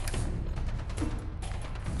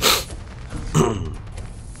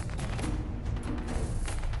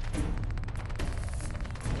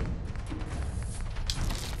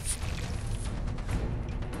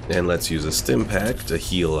 And let's use a stim pack to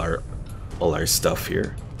heal all our stuff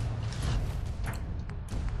here.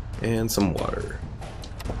 And some water.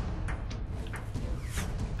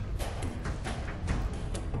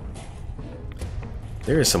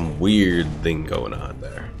 There is some weird thing going on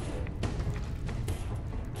there.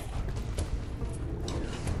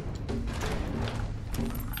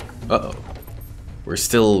 Uh-oh. We're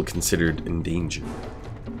still considered in danger.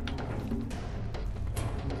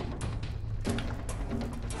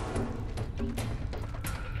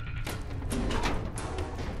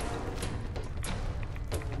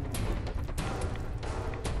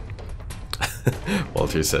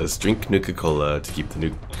 Walter says, drink Nuka-Cola to keep the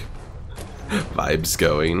nuke vibes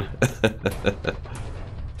going.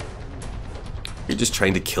 You're just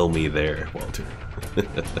trying to kill me there, Walter.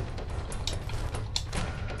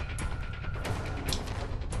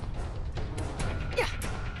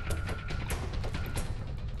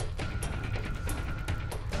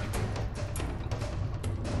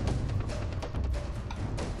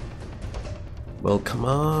 Well, come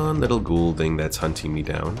on, little ghoul thing that's hunting me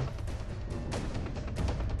down.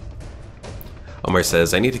 Omar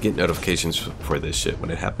says, I need to get notifications for this shit. When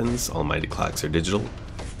it happens, almighty clocks are digital,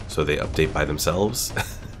 so they update by themselves.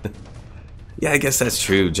 Yeah, I guess that's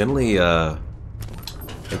true. Generally,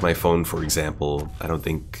 like my phone, for example, I don't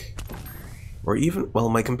think... Or even, well,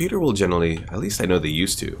 my computer will generally, at least I know they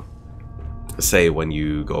used to, say when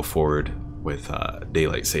you go forward with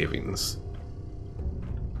daylight savings.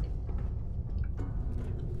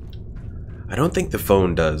 I don't think the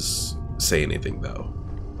phone does say anything, though.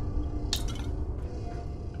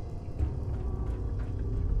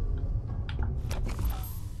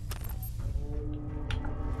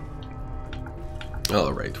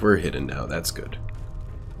 Alright, we're hidden now. That's good.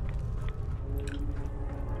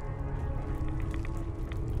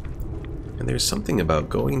 And there's something about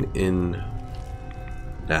going in...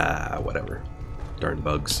 Ah, whatever. Darn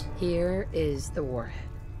bugs. Here is the warhead.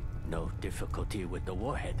 No difficulty with the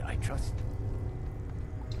warhead, I trust.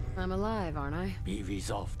 I'm alive, aren't I? Be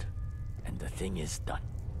resolved, and the thing is done.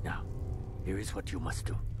 Now, here is what you must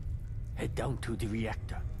do. Head down to the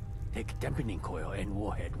reactor. Take dampening coil and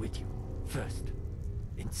warhead with you. First,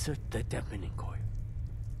 insert the dampening coil.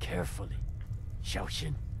 Carefully.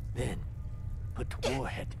 Xiaoxin. Then, put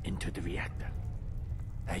warhead into the reactor.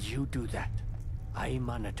 As you do that, I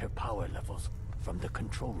monitor power levels from the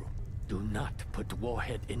control room. Do not put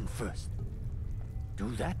warhead in first. Do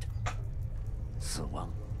that? Siwang.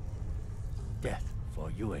 Death for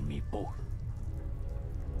you and me both.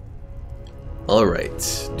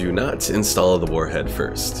 Alright, do not install the warhead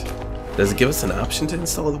first. Does it give us an option to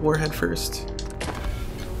install the warhead first?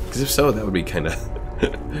 Because if so, that would be kind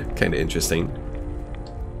of interesting.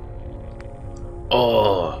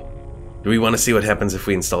 Oh, do we want to see what happens if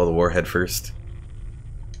we install the warhead first?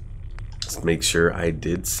 Let's make sure I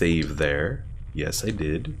did save there. Yes, I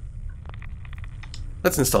did.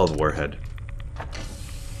 Let's install the warhead.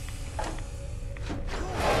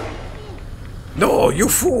 No, you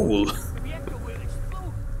fool!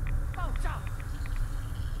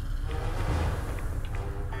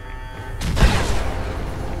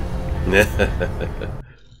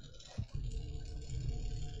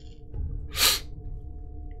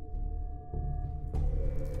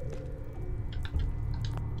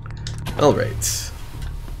 Alright.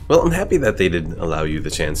 Well, I'm happy that they did allow you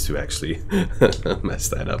the chance to actually mess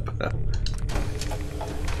that up.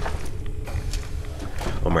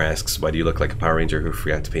 Omar asks, why do you look like a Power Ranger who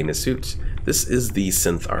forgot to paint his suit? This is the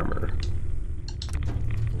synth armor.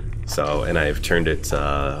 So, and I've turned it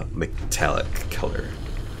metallic color.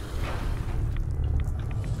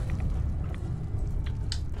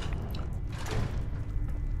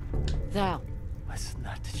 Thou. Was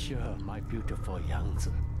not sure my beautiful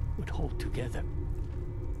Yangtze would hold together.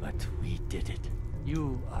 But we did it.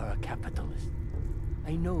 You are a capitalist.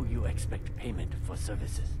 I know you expect payment for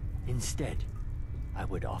services. Instead, I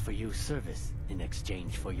would offer you service in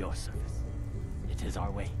exchange for your service. It is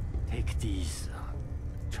our way. Take these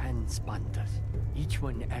transponders. Each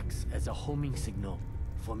one acts as a homing signal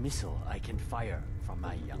for missile I can fire from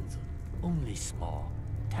my Yangtze. Only small,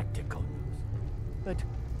 tactical use. But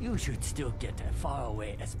you should still get as far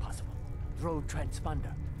away as possible. Throw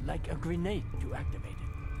transponder like a grenade to activate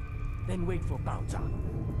it. Then wait for bounce on.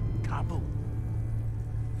 Kaboom.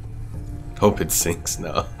 Hope it sinks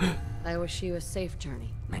now. I wish you a safe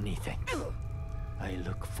journey. Many thanks. I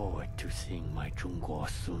look forward to seeing my Zhongguo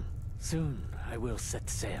soon. Soon I will set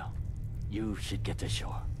sail. You should get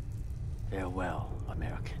ashore. Farewell,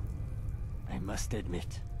 American. I must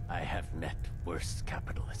admit, I have met worse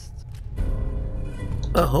capitalists.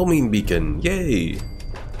 A homing beacon, yay!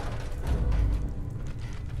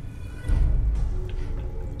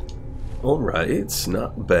 Alright,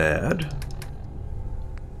 not bad.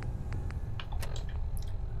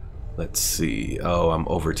 Let's see. Oh, I'm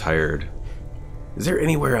overtired. Is there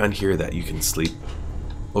anywhere on here that you can sleep?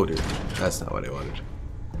 Oh dear, that's not what I wanted.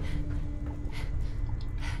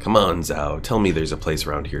 Come on, Zhao. Tell me there's a place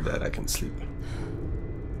around here that I can sleep.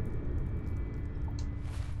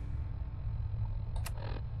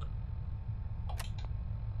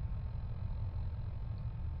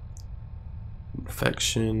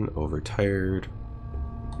 Infection, overtired.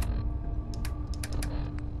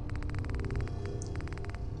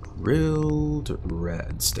 Grilled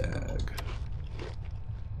radstag.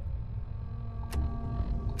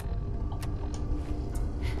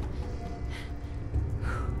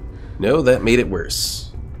 No, that made it worse.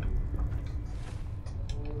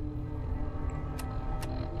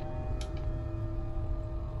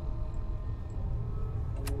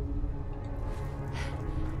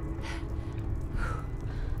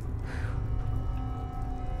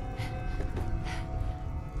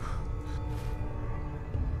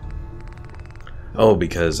 Oh,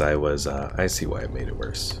 because I was, I see why it made it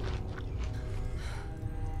worse.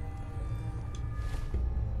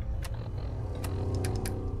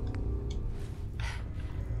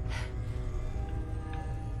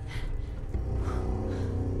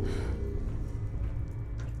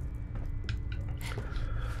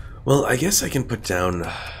 Well, I guess I can put down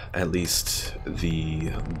at least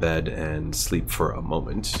the bed and sleep for a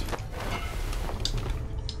moment.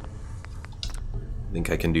 I think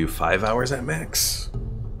I can do 5 hours at max.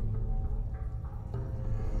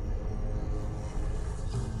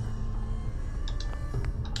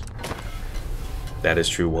 That is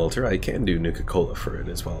true, Walter. I can do Nuka-Cola for it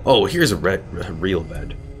as well. Oh, here's a real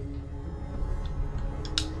bed.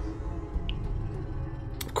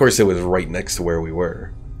 Of course, it was right next to where we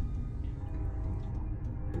were.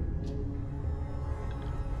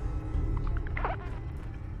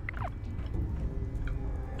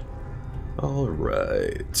 All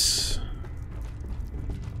right.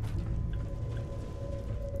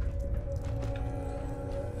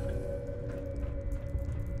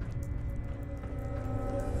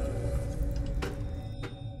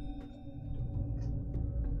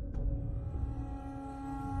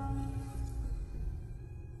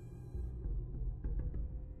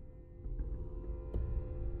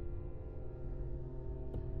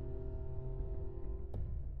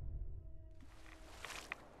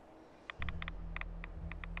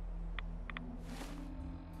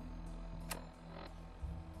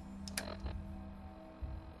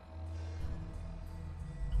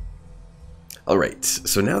 Alright,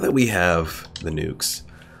 so now that we have the nukes,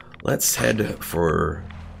 let's head for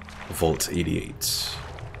Vault 88.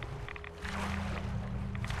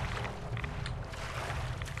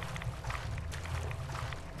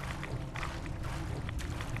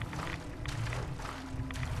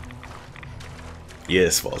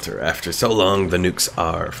 Yes, Walter, after so long, the nukes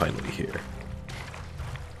are finally here.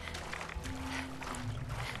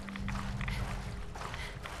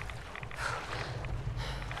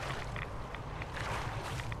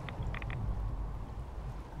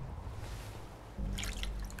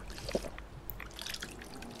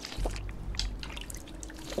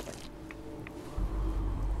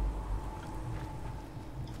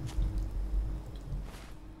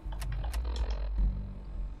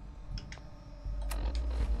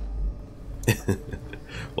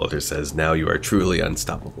 Walter says, now you are truly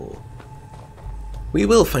unstoppable. We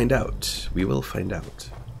will find out. We will find out.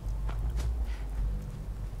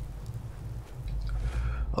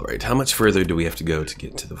 Alright, how much further do we have to go to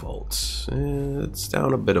get to the vault? It's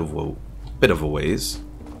down a bit of a ways.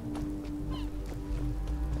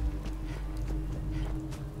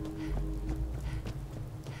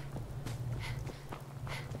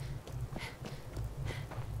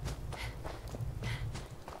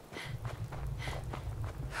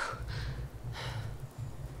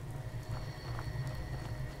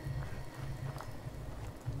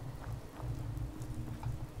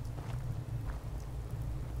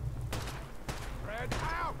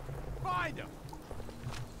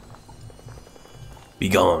 Be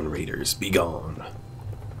gone, raiders, be gone.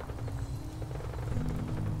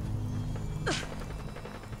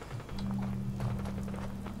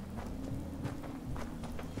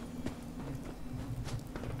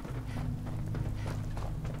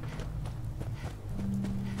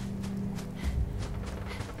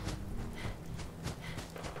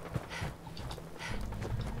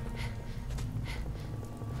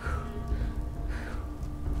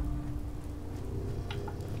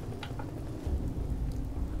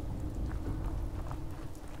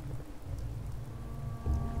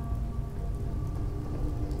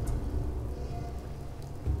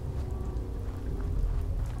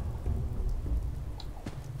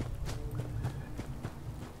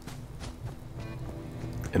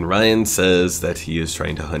 And Ryan says that he is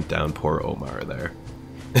trying to hunt down poor Omar there.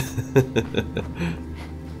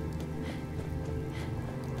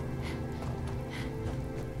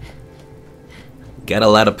 Got a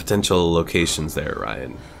lot of potential locations there,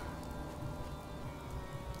 Ryan.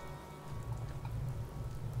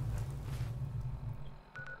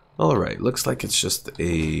 Alright, looks like it's just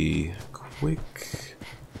a quick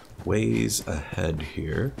ways ahead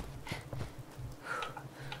here.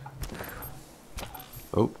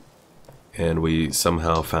 Oh, and we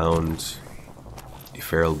somehow found a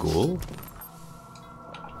feral ghoul.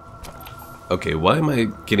 Okay, why am I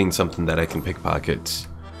getting something that I can pickpocket?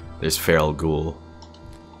 There's feral ghoul.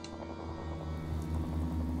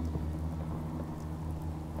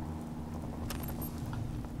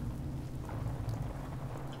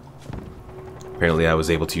 Apparently I was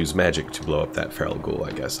able to use magic to blow up that feral ghoul,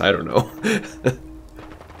 I guess. I don't know.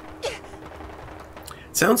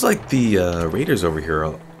 Sounds like the raiders over here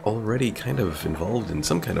are already kind of involved in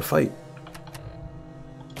some kind of fight.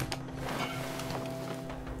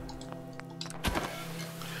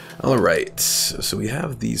 Alright, so we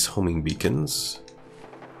have these homing beacons.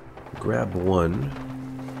 Grab one.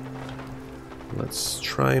 Let's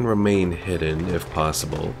try and remain hidden if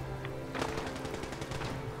possible.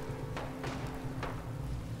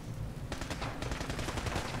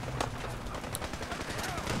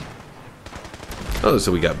 Oh,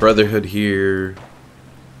 so we got Brotherhood here.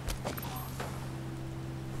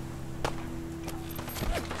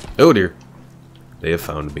 Oh dear. They have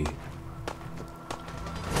found me.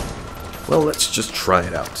 Well, let's just try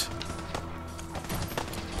it out.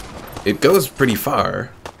 It goes pretty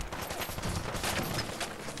far.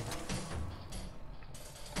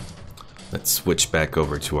 Let's switch back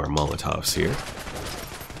over to our Molotovs here.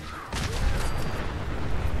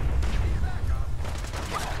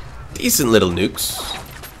 Decent little nukes.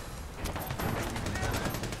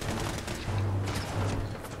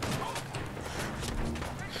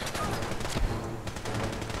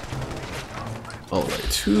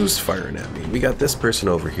 Alright, who's firing at me? We got this person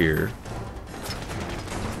over here.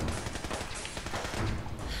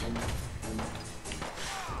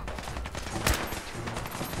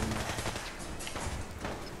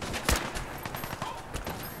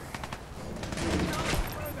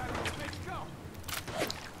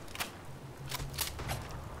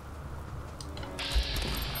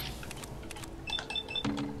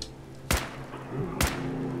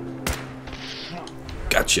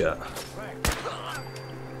 Gotcha.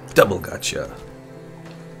 Double gotcha.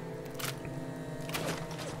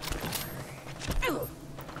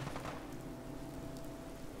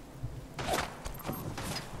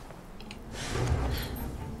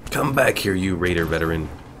 Come back here, you Raider veteran.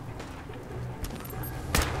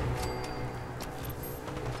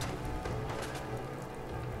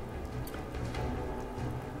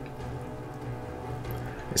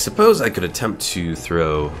 I suppose I could attempt to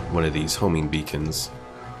throw one of these homing beacons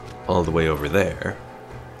all the way over there.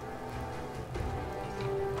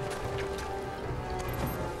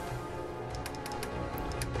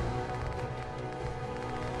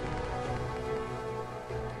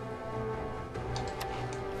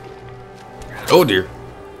 Oh dear.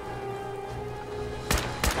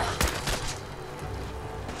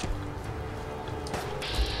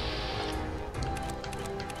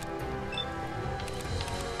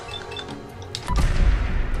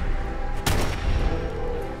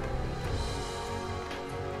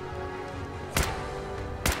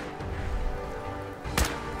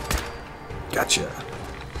 Gotcha.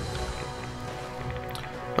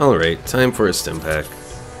 Alright, time for a stim pack.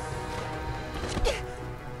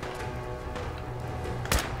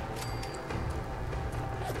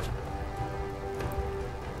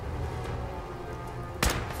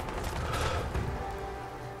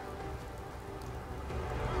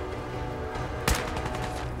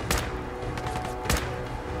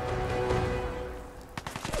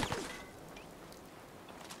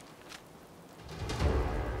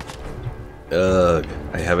 Ugh,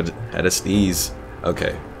 I haven't had a sneeze.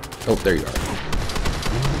 Okay. Oh, there you are.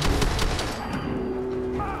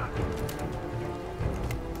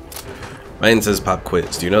 Ryan says, pop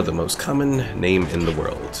quiz. Do you know the most common name in the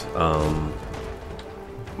world?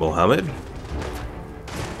 Mohammed?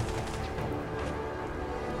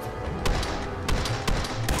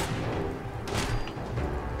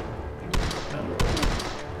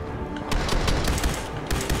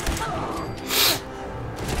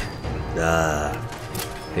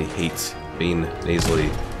 I hate being nasally.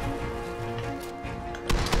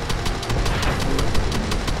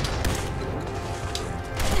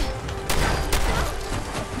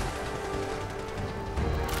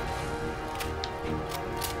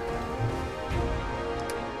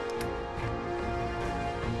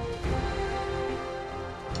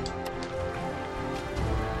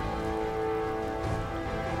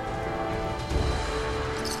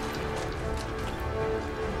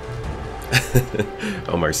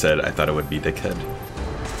 Omar said, I thought it would be dickhead.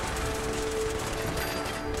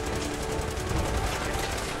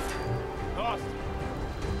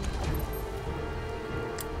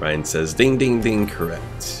 Ryan says, ding ding ding,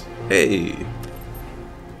 correct. Hey!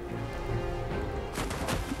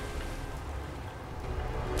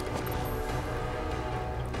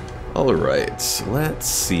 Alright, let's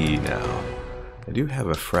see now. I do have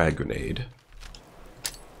a frag grenade.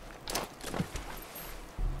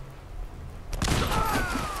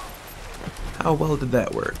 How well did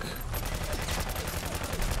that work?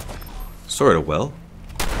 Sort of well.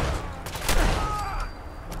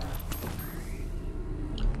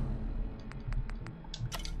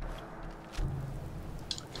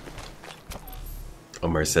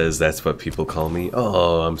 Omar says that's what people call me.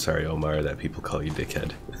 Oh, I'm sorry, Omar, that people call you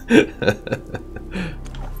dickhead.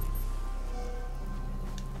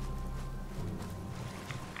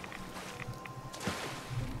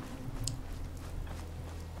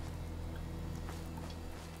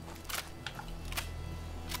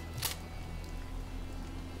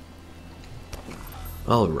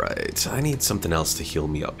 Alright, I need something else to heal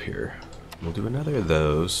me up here. We'll do another of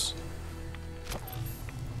those.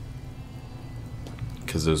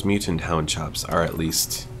 Because those mutant hound chops are at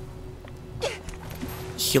least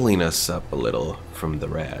healing us up a little from the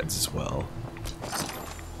rads as well.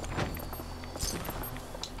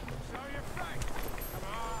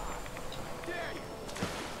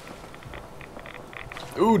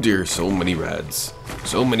 Oh dear, so many rads.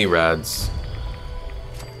 So many rads.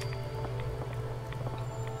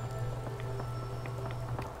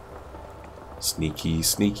 Sneaky,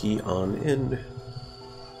 sneaky on in.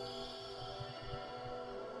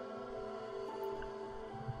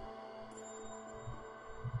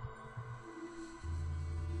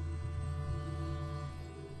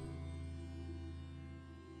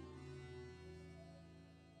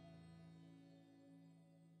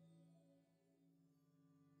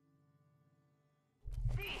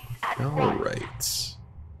 Alright.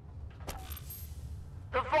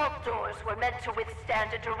 The vault doors were meant to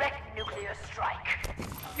withstand a direct nuclear strike.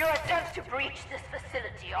 Your attempts to breach this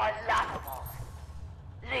facility are laughable.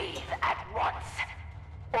 Leave at once,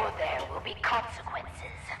 or there will be consequences.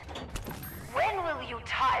 When will you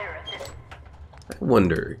tire of this? I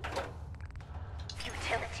wonder.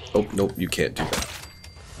 Futility. Oh, nope, you can't do that.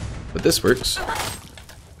 But this works.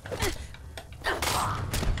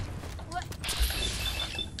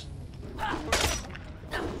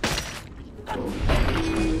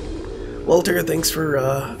 Walter, thanks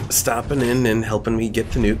for stopping in and helping me get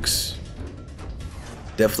the nukes.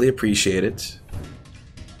 Definitely appreciate it.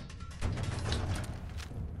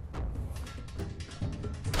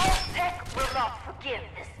 Tech will not forgive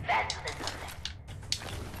this vandalism.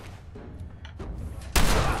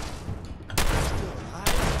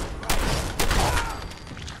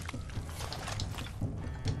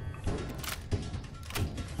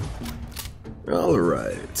 All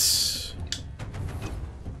right.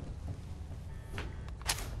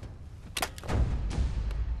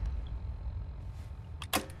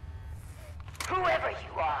 Whoever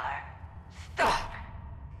you are, stop!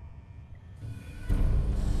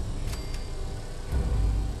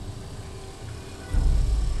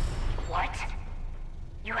 What?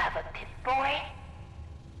 You have a Pip-Boy?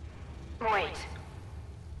 Wait.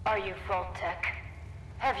 Are you Vault-Tec?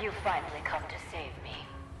 Have you finally come to save me?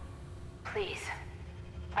 Please.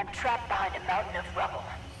 I'm trapped behind a mountain of rubble.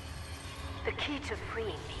 The key to freeing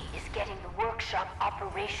me is getting the workshop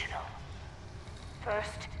operational.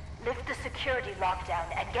 First, lift the security lockdown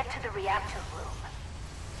and get to the reactor room.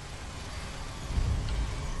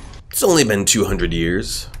 It's only been 200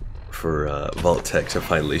 years for Vault-Tec to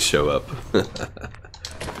finally show up.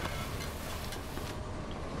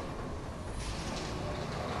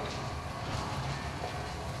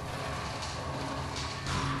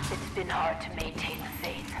 It's been hard to maintain the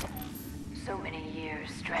faith. So many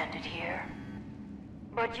years stranded here.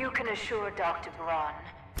 But you can assure Dr. Braun,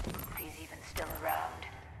 if he's even still around,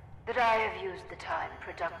 that I have used the time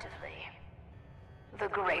productively. The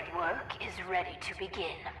great work is ready to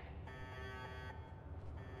begin.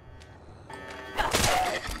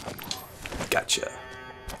 Gotcha.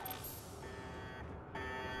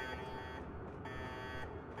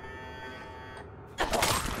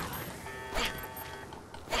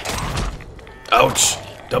 Ouch!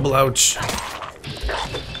 Double ouch!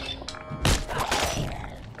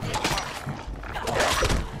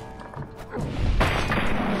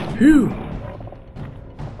 Phew!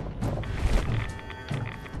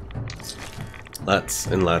 Lots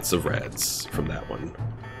and lots of rads from that one.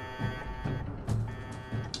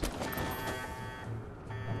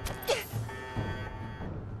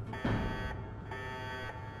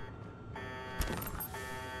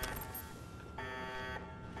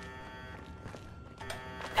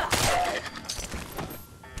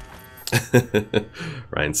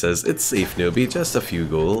 Ryan says, it's safe, newbie, just a few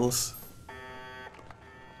goals.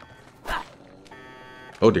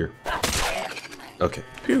 Oh dear. Okay,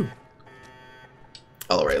 phew.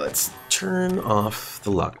 Alright, let's turn off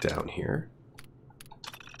the lockdown here.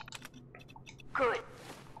 Good.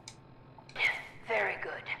 Very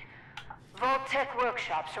good. Vault-Tec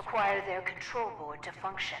workshops require their control board to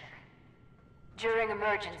function. During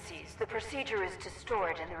emergencies, the procedure is to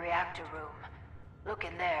store it in the reactor room. Look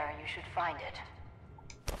in there and you should find it.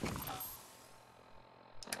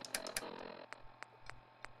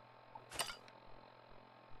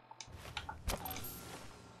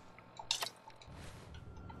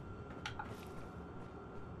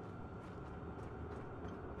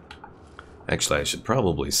 Actually, I should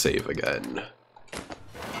probably save again.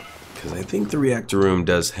 Because I think the reactor room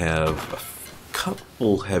does have a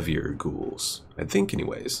couple heavier ghouls. I think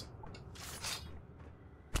anyways.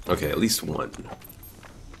 Okay, at least one.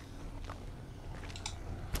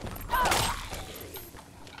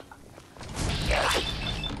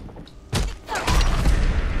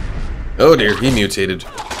 Oh dear, he mutated.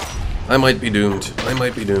 I might be doomed. I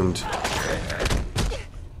might be doomed.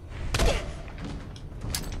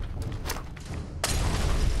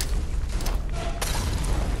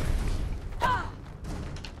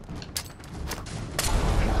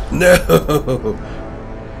 No!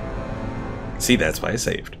 See, that's why I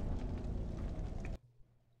saved.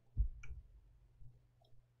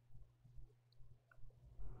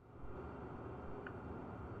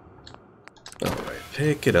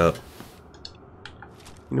 Pick it up.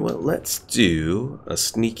 You know what? Let's do a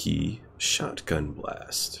sneaky shotgun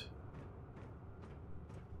blast.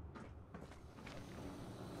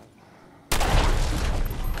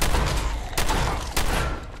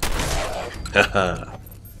 Haha.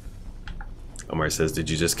 Omar says, did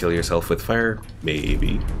you just kill yourself with fire?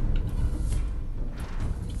 Maybe.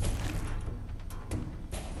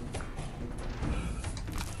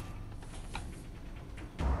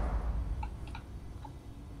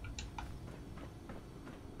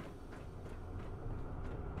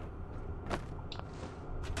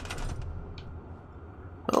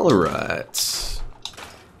 Alright.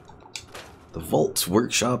 The Vault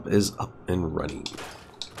workshop is up and running.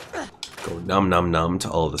 Go nom nom nom to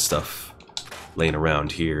all the stuff laying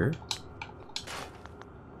around here.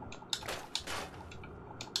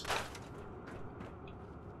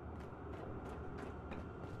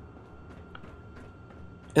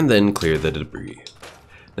 And then clear the debris.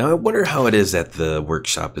 Now I wonder how it is that the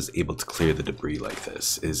workshop is able to clear the debris like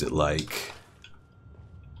this. Is it like...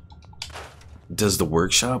 Does the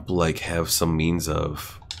workshop like have some means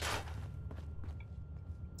of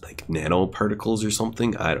like nanoparticles or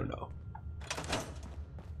something? I don't know.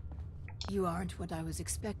 You aren't what I was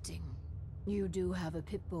expecting. You do have a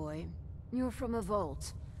Pip-Boy. You're from a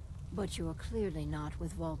vault, but you're clearly not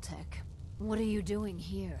with Vault-Tec. What are you doing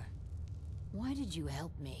here? Why did you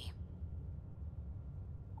help me?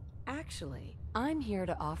 Actually, I'm here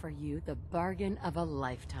to offer you the bargain of a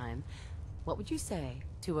lifetime. What would you say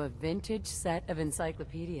to a vintage set of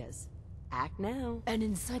encyclopedias? Act now. An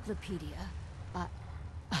encyclopedia?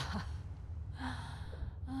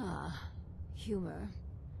 Humor.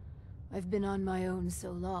 I've been on my own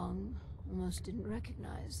so long, almost didn't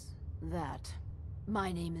recognize that.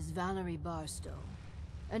 My name is Valerie Barstow,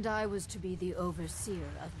 and I was to be the overseer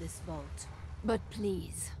of this vault. But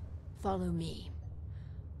please, follow me.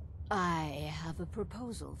 I have a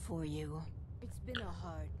proposal for you. It's been a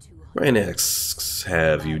hard 200. Ryan asks,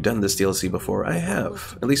 have you done this DLC before? I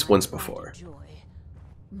have, at least once before.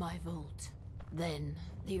 My vault, then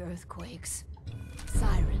the earthquakes,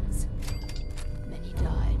 sirens. Many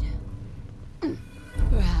died.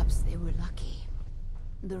 Perhaps they were lucky.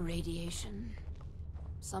 The radiation.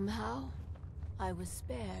 Somehow, I was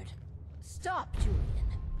spared. Stop,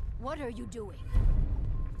 Julian. What are you doing?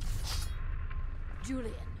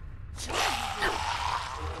 Julian.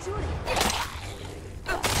 Julian.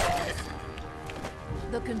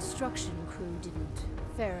 The construction crew didn't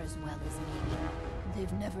fare as well as me.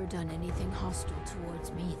 They've never done anything hostile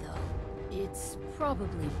towards me, though. It's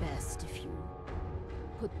probably best if you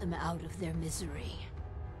put them out of their misery.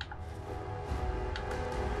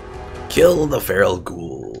 Kill the feral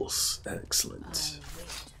ghouls. Excellent.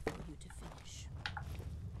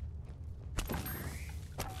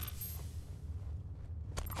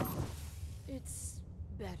 It's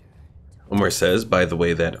better. Omar says, by the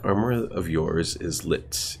way, that armor of yours is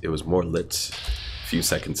lit. It was more lit a few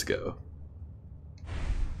seconds ago.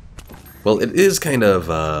 Well, it is kind of,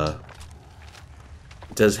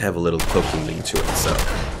 it does have a little cloaking thing to it, so.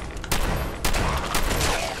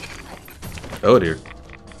 Oh dear.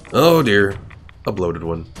 Oh dear. A bloated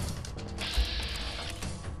one.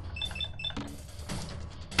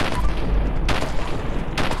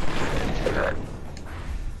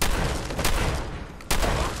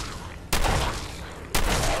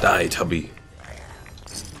 Die, Tubby.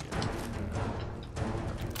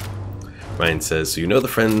 Ryan says, so you know the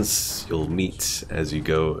friends you'll meet as you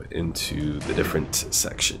go into the different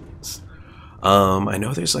sections. I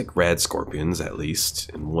know there's like rad scorpions, at least,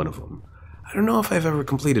 in one of them. I don't know if I've ever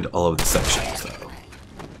completed all of the sections, though.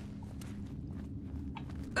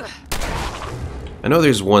 I know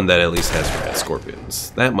there's one that at least has rad scorpions.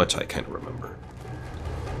 That much I kind of remember.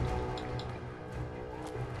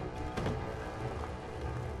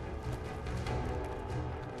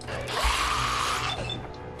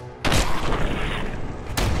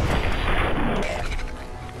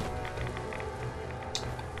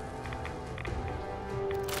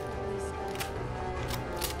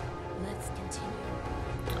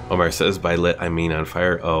 Omar says, by lit, I mean on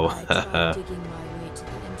fire. Oh, haha.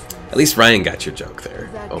 At least Ryan got your joke there,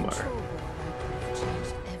 Omar.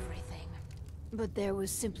 But there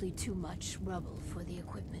was simply too much rubble for the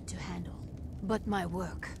equipment to handle. But my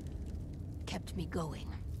work kept me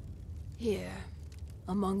going. Here,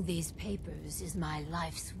 among these papers, is my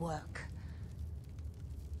life's work.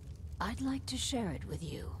 I'd like to share it with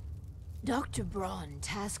you. Dr. Braun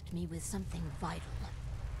tasked me with something vital.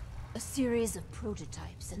 A series of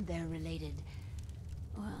prototypes and their related,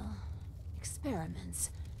 well,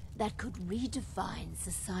 experiments that could redefine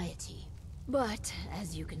society. But,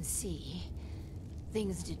 as you can see,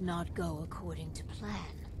 Things did not go according to plan.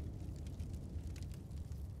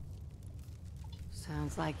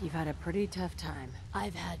 Sounds like you've had a pretty tough time.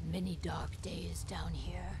 I've had many dark days down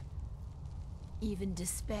here. Even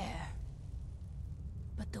despair.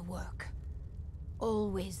 But the work,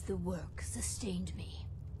 always the work, sustained me.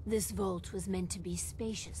 This vault was meant to be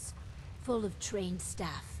spacious, full of trained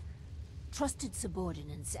staff, trusted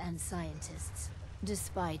subordinates and scientists.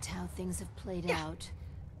 Despite how things have played out,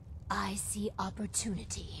 I see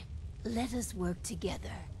opportunity. Let us work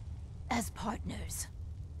together, as partners.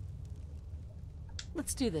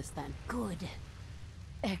 Let's do this then. Good.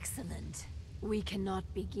 Excellent. We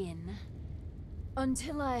cannot begin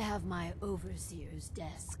until I have my overseer's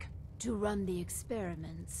desk to run the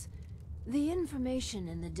experiments. The information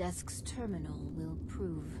in the desk's terminal will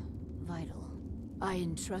prove vital. I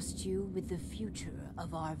entrust you with the future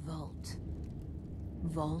of our vault.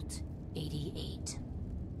 Vault 88.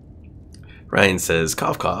 Ryan says,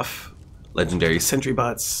 cough cough, legendary sentry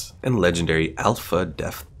bots, and legendary alpha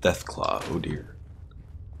Deathclaw. Oh dear.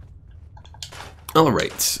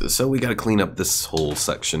 Alright, so we gotta clean up this whole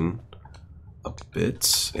section a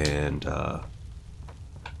bit and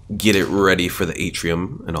get it ready for the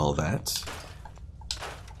atrium and all that.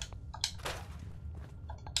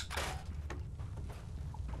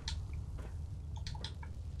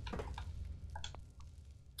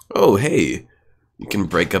 Oh hey, you can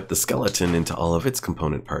break up the skeleton into all of its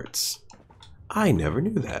component parts. I never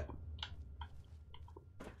knew that.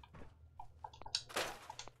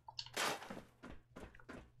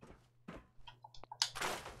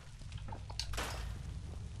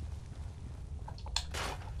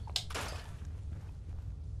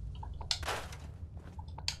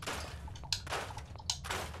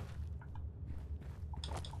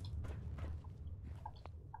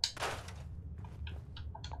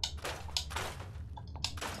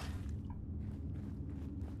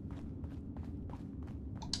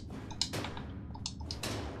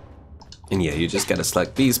 And yeah, you just gotta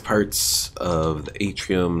select these parts of the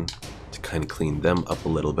atrium to kind of clean them up a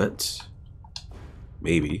little bit.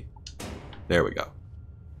 Maybe. There we go.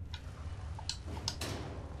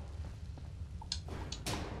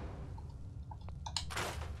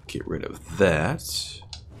 Get rid of that.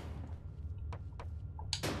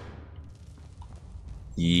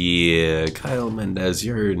 Yeah, Kyle Mendez,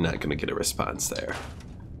 you're not gonna get a response there.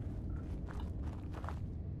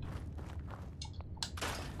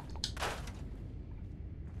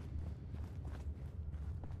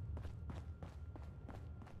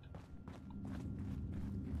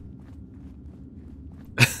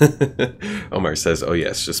 Omar says, oh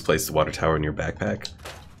yes, just place the water tower in your backpack.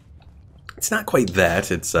 It's not quite that,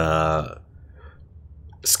 it's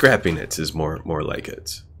scrapping it is more like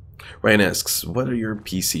it. Ryan asks, what are your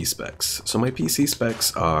PC specs? So my PC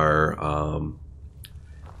specs are, I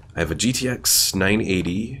have a GTX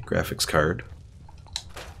 980 graphics card.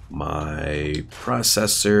 My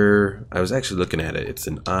processor, I was actually looking at it, it's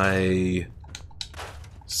an i7,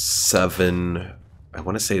 I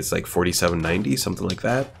want to say it's like 4790, something like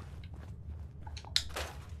that.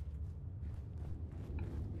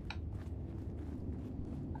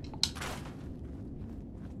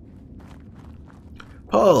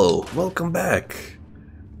 Paul, welcome back.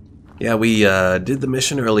 Yeah, we did the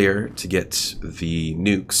mission earlier to get the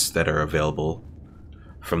nukes that are available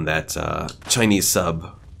from that Chinese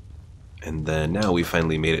sub. And then now we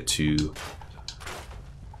finally made it to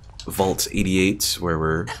Vault 88, where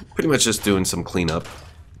we're pretty much just doing some cleanup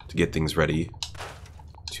to get things ready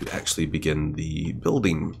to actually begin the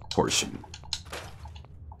building portion.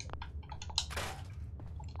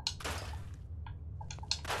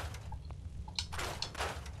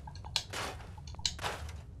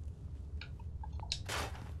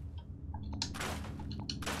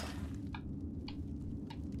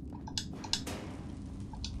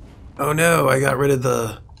 Oh no, I got rid of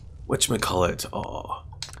the whatchamacallit. Aw.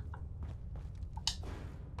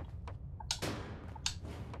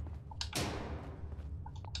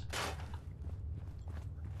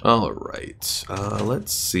 Alright,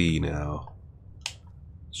 let's see now.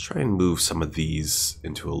 Let's try and move some of these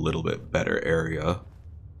into a little bit better area.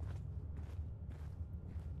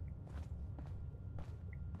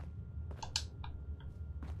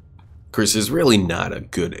 Of course, there's really not a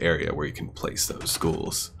good area where you can place those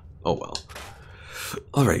schools. Oh well.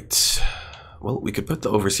 Alright. Well, we could put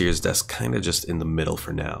the Overseer's desk kind of just in the middle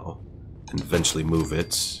for now, and eventually move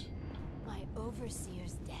it. My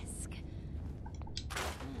Overseer's desk.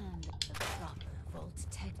 And the proper Vault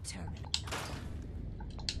Tech terminal.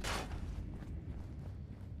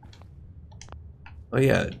 Oh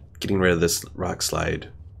yeah, getting rid of this rock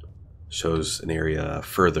slide Shows an area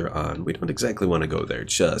further on. We don't exactly want to go there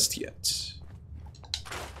just yet.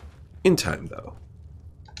 In time, though.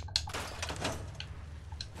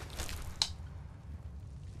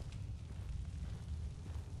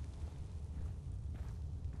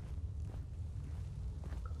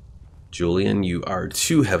 Julian, you are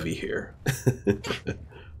too heavy here.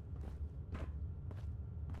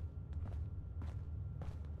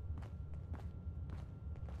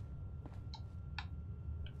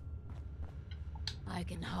 I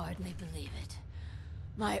can hardly believe it.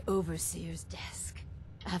 My overseer's desk.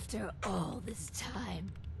 After all this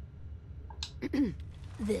time.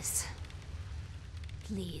 This.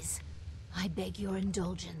 Please, I beg your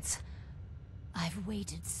indulgence. I've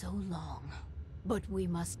waited so long. But we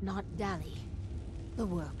must not dally. The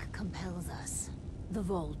work compels us. The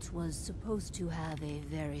vault was supposed to have a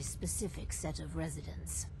very specific set of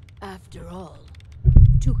residents. After all,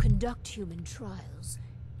 to conduct human trials,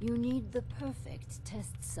 you need the perfect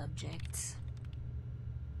test subjects.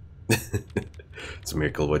 It's a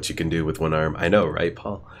miracle what you can do with one arm. I know, right,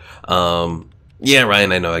 Paul? Yeah,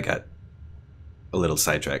 Ryan, I know I got a little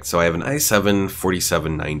sidetracked. So I have an i7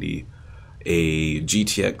 4790, a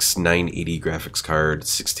GTX 980 graphics card,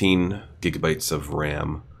 16 gigabytes of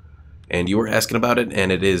RAM, and you were asking about it,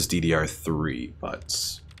 and it is DDR3,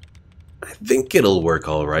 but I think it'll work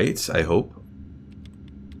all right, I hope.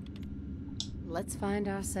 Let's find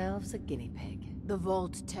ourselves a guinea pig. The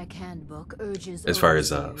Vault Tech Handbook urges as far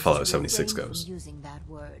as overseers Fallout to 76 refrain goes. from using that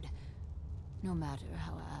word, no matter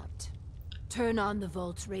how apt. Turn on the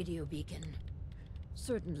Vault's radio beacon.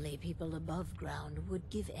 Certainly people above ground would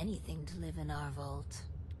give anything to live in our vault.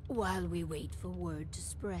 While we wait for word to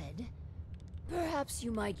spread, perhaps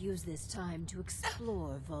you might use this time to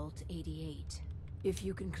explore Vault 88. If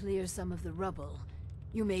you can clear some of the rubble,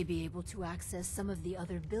 you may be able to access some of the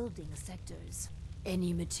other building sectors.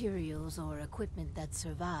 Any materials or equipment that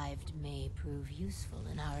survived may prove useful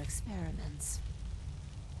in our experiments.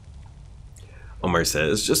 Omar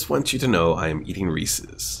says, just want you to know I am eating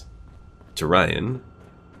Reese's. To Ryan,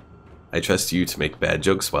 I trust you to make bad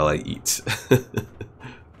jokes while I eat.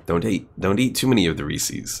 Don't eat too many of the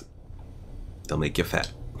Reese's. They'll make you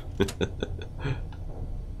fat.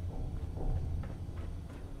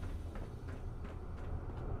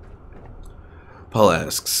 Paul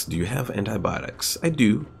asks, do you have antibiotics? I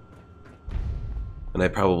do. And I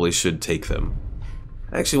probably should take them.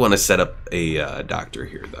 I actually want to set up a doctor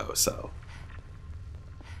here, though, so.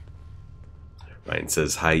 Ryan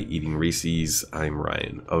says, hi, eating Reese's. I'm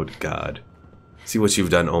Ryan. Oh, God. See what you've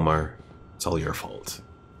done, Omar. It's all your fault.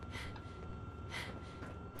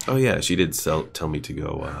 Oh, yeah, she did tell me to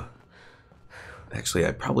go, Actually,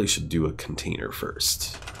 I probably should do a container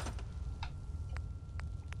first.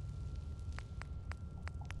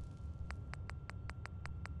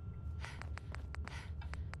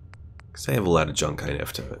 Because I have a lot of junk I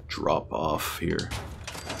have to drop off here.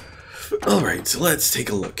 Alright, so let's take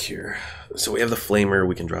a look here. So we have the flamer,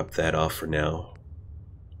 we can drop that off for now.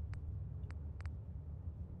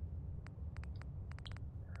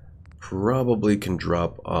 Probably can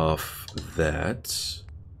drop off that.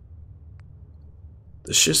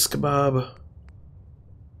 The shish kebab.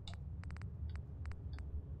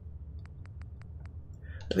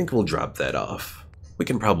 I think we'll drop that off. We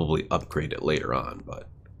can probably upgrade it later on, but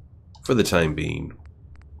for the time being,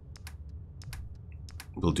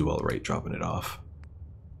 we'll do all right dropping it off.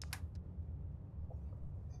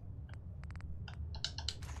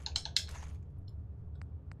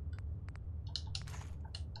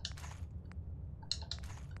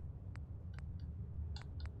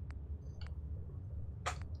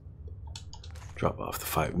 Drop off the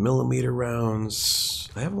 5mm rounds.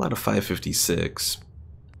 I have a lot of 5.56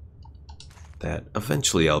 that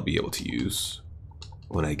eventually I'll be able to use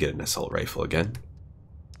when I get an assault rifle again.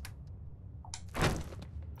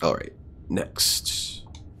 Alright, next.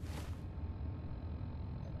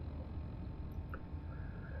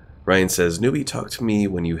 Ryan says, newbie, talk to me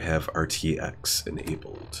when you have RTX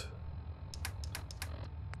enabled.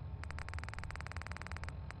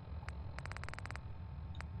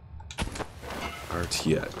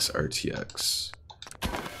 RTX.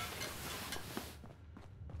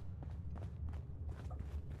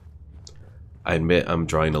 I admit I'm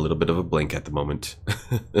drawing a little bit of a blank at the moment.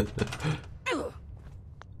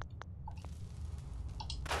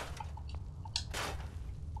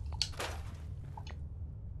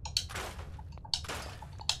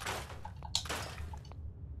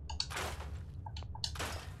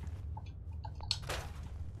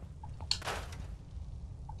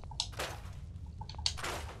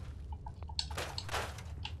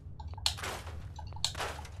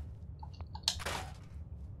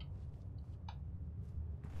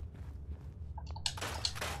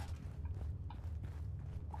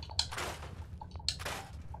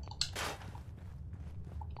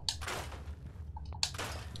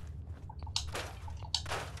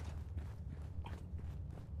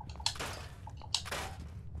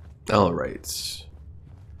 Alright.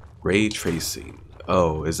 Ray tracing.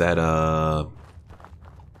 Oh, is that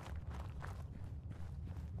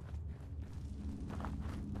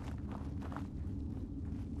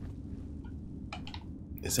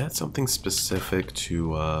is that something specific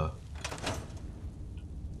to well,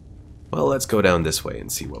 let's go down this way and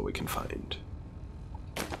see what we can find.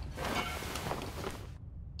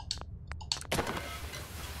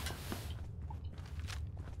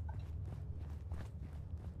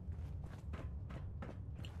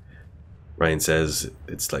 Ryan says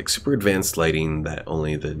it's like super advanced lighting that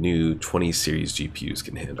only the new 20 series GPUs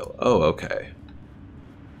can handle. Oh, okay.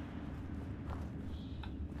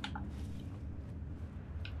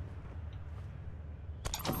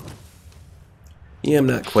 Yeah, I'm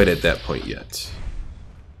not quite at that point yet.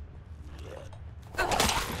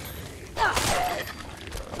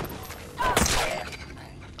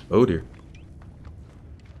 Oh dear.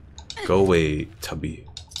 Go away, Tubby.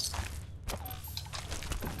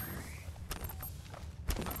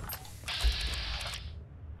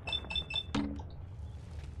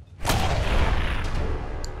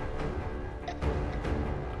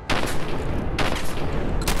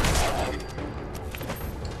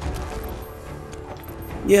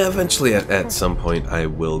 Yeah, eventually at some point I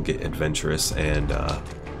will get adventurous and,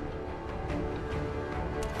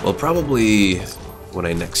 well, probably when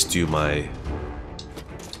I next do my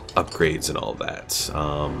upgrades and all that,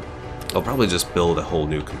 I'll probably just build a whole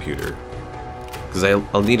new computer. Because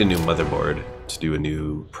I'll need a new motherboard to do a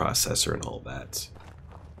new processor and all that.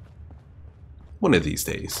 One of these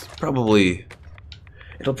days.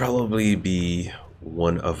 It'll probably be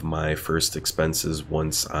one of my first expenses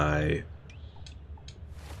once I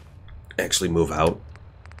actually move out,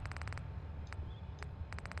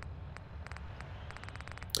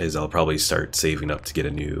 is I'll probably start saving up to get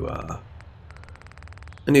a new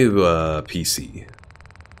PC,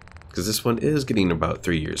 because this one is getting about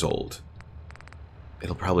 3 years old.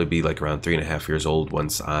 It'll probably be like around 3.5 years old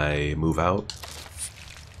once I move out.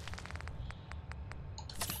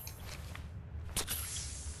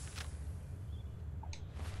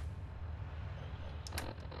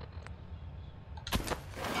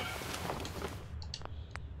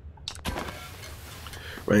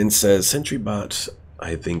 Ryan says, SentryBot,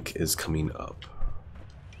 I think, is coming up.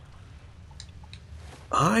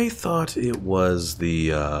 I thought it was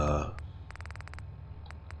the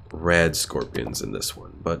Rad Scorpions in this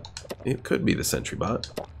one, but it could be the SentryBot.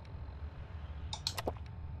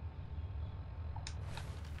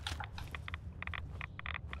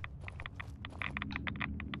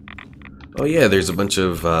 Oh yeah, there's a bunch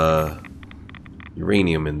of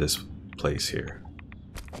uranium in this place here.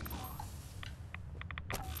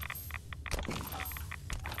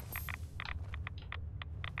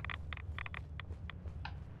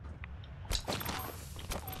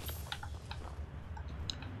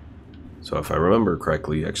 So if I remember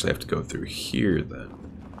correctly, you actually have to go through here then.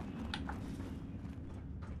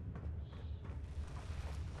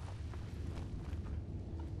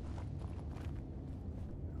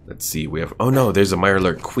 Let's see, we have... Oh no, there's a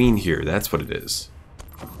Mirelurk Queen here. That's what it is.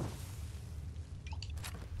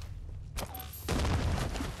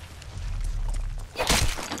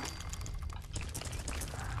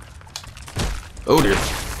 Oh dear.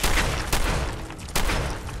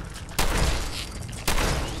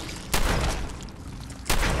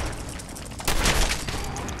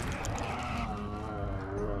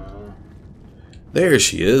 There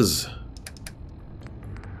she is.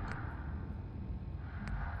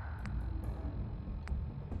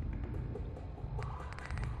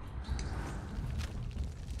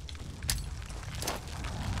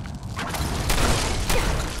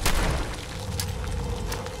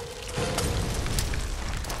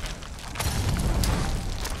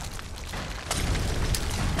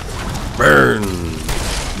 Burn, you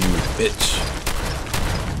bitch.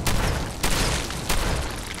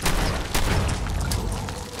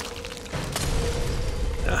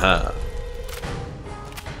 Aha.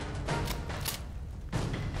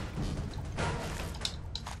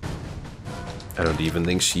 I don't even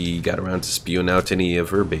think she got around to spewing out any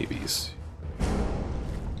of her babies.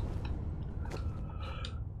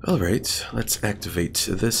 Alright, let's activate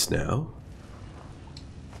this now.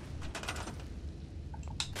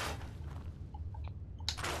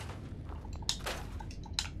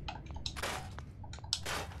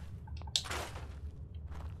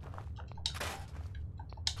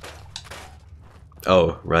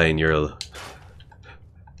 Oh, Ryan, your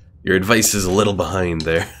advice is a little behind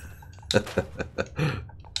there.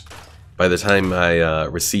 By the time I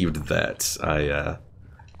received that, I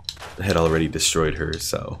had already destroyed her,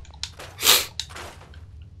 so.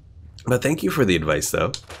 But thank you for the advice,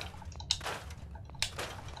 though.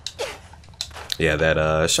 Yeah,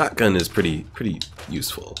 that shotgun is pretty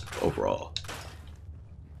useful overall.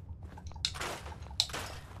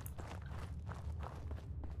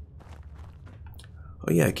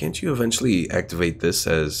 Oh yeah, can't you eventually activate this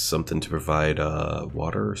as something to provide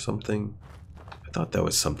water or something? I thought that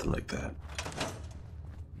was something like that.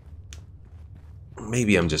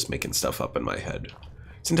 Maybe I'm just making stuff up in my head.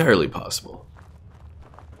 It's entirely possible.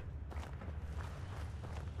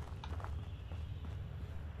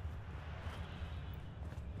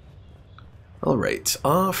 Alright,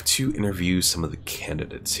 off to interview some of the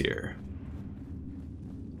candidates here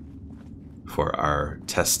for our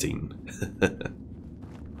testing.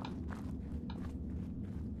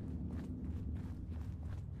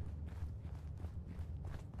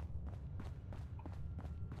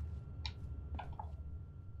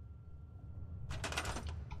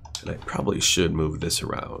 And I probably should move this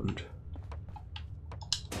around.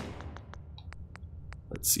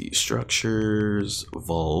 Let's see, structures,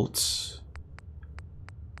 vault,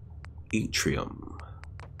 atrium.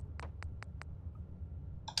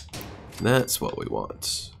 That's what we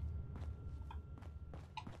want.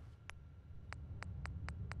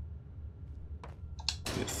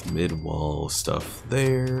 With mid-wall stuff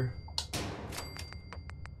there.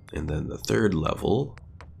 And then the third level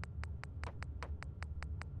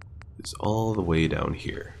is all the way down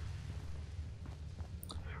here.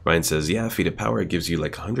 Ryan says, yeah, feed it power, it gives you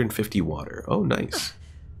like 150 water. Oh, nice.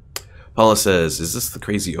 Paula says, is this the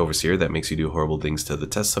crazy overseer that makes you do horrible things to the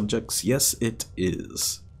test subjects? Yes, it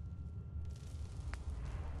is.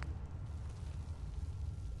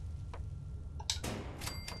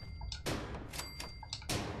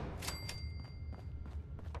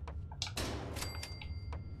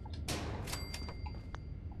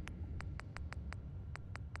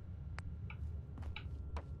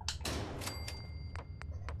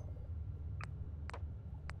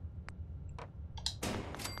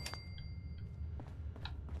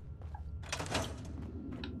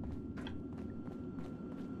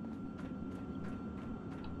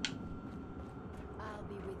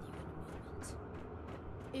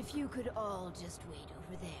 If you could all just wait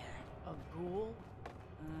over there. A ghoul?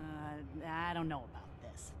 I don't know about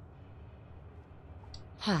this.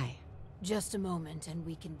 Hi. Just a moment and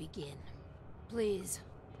we can begin. Please,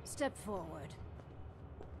 step forward.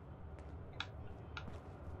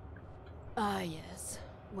 Ah, yes.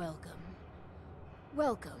 Welcome.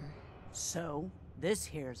 Welcome. So, this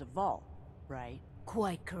here's a vault, right?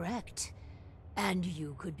 Quite correct. And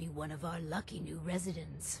you could be one of our lucky new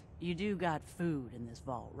residents. You do got food in this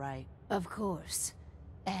vault, right? Of course.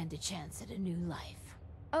 And a chance at a new life.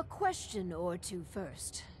 A question or two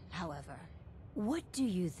first, however. What do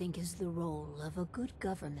you think is the role of a good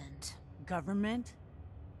government? Government?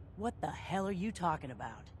 What the hell are you talking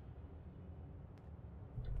about?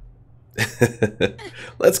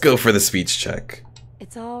 Let's go for the speech check.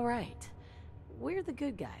 It's all right. We're the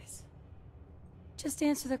good guys. Just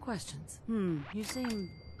answer their questions. You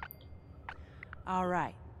seem... all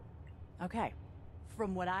right. Okay.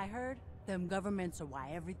 From what I heard, them governments are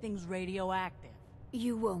why everything's radioactive.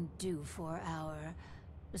 You won't do for our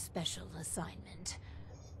special assignment.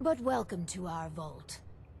 But welcome to our vault.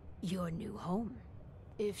 Your new home.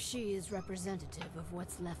 If she is representative of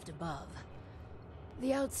what's left above,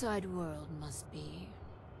 the outside world must be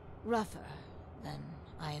rougher than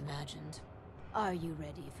I imagined. Are you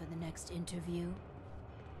ready for the next interview?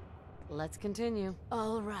 Let's continue.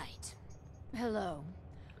 All right. Hello.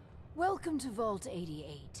 Welcome to Vault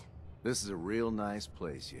 88. This is a real nice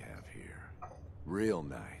place you have here. Real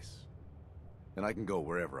nice. And I can go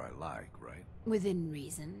wherever I like, right? Within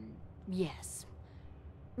reason, yes.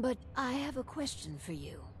 But I have a question for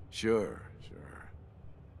you. Sure.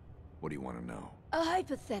 What do you want to know? A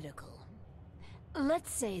hypothetical.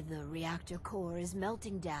 Let's say the reactor core is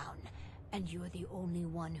melting down, and you're the only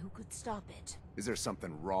one who could stop it. Is there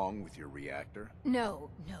something wrong with your reactor? No,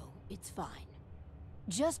 it's fine.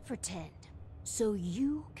 Just pretend, so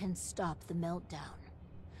you can stop the meltdown.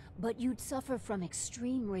 But you'd suffer from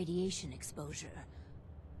extreme radiation exposure.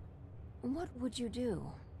 What would you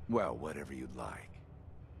do? Well, whatever you'd like.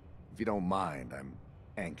 If you don't mind, I'm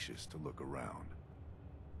anxious to look around.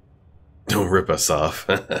 Don't rip us off.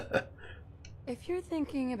 If you're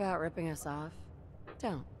thinking about ripping us off,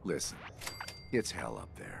 don't. Listen, it's hell up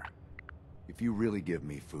there. If you really give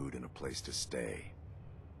me food and a place to stay,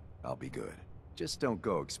 I'll be good. Just don't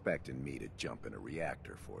go expecting me to jump in a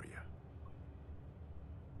reactor for you.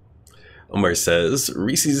 Omar says,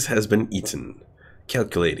 Reese's has been eaten.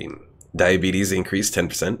 Calculating. Diabetes increased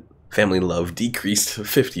 10%. Family love decreased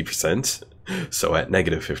 50%. So at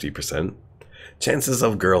negative 50%. Chances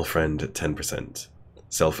of girlfriend 10%.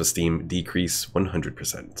 Self-esteem decrease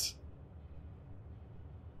 100%.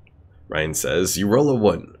 Ryan says, you roll a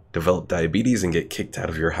 1, develop diabetes, and get kicked out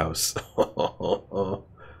of your house.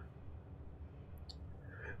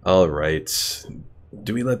 Alright.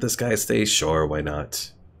 Do we let this guy stay? Sure, why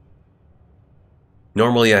not?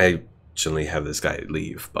 Normally I shouldn't have this guy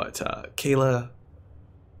leave, but Kayla,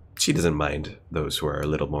 she doesn't mind those who are a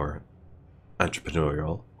little more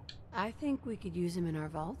entrepreneurial. I think we could use him in our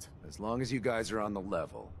vault. As long as you guys are on the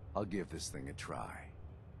level, I'll give this thing a try.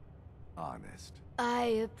 Honest. I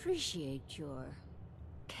appreciate your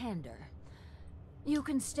candor. You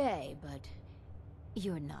can stay, but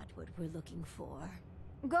you're not what we're looking for.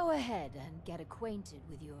 Go ahead and get acquainted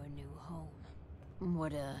with your new home.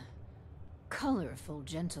 What a colorful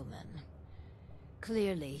gentleman.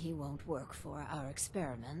 Clearly he won't work for our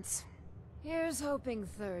experiments. Here's hoping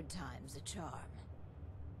third time's a charm.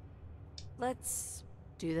 Let's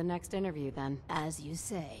do the next interview then. As you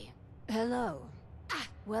say. Hello.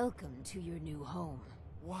 Welcome to your new home.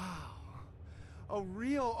 Wow. A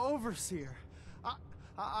real overseer.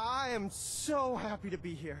 I am so happy to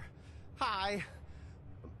be here. Hi.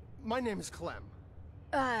 My name is Clem.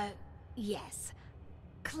 Yes.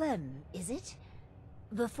 Clem, is it?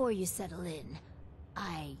 Before you settle in,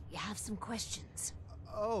 I have some questions.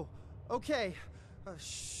 Oh, okay.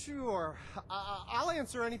 Sure. I'll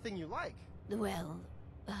answer anything you like. Well,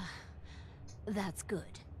 that's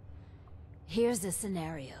good. Here's a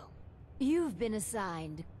scenario. You've been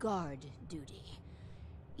assigned guard duty.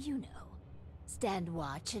 You know, stand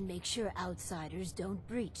watch and make sure outsiders don't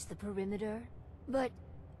breach the perimeter. But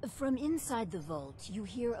from inside the vault, you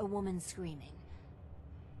hear a woman screaming.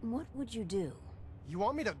 What would you do? You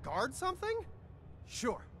want me to guard something?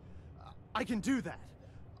 Sure. I can do that.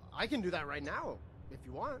 I can do that right now, if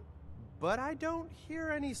you want. But I don't hear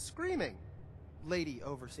any screaming, Lady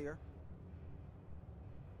Overseer.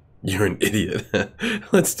 You're an idiot.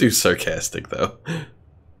 Let's do sarcastic, though.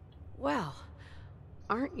 Wow.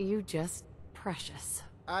 Aren't you just precious?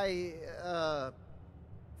 Thanks.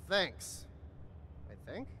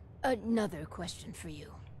 I think? Another question for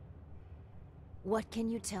you. What can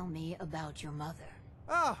you tell me about your mother?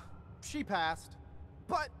 Oh, she passed.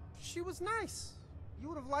 But she was nice. You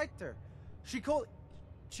would have liked her. She killed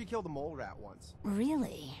a mole rat once.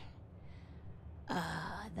 Really?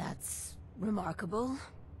 That's remarkable.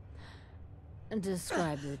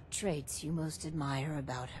 Describe the traits you most admire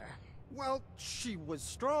about her. Well, she was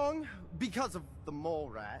strong because of the mole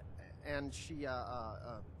rat, and she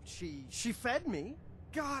fed me.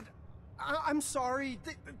 God, I'm sorry.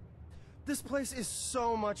 This place is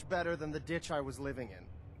so much better than the ditch I was living in.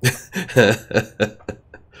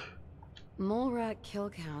 Mole rat kill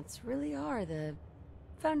counts really are the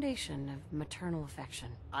foundation of maternal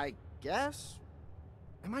affection. I guess.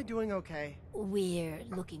 Am I doing okay? We're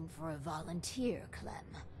looking for a volunteer, Clem.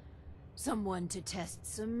 Someone to test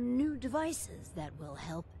some new devices that will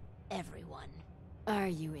help everyone. Are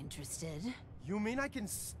you interested? You mean I can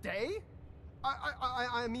stay?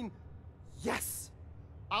 I mean, yes.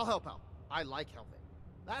 I'll help out. I like helping.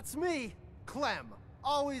 That's me, Clem.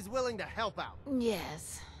 Always willing to help out.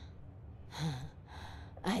 Yes.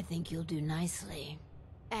 I think you'll do nicely.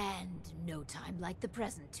 And no time like the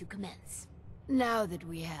present to commence. Now that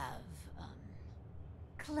we have,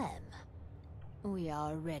 Clem, we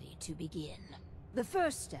are ready to begin. The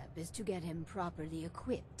first step is to get him properly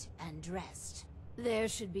equipped and dressed. There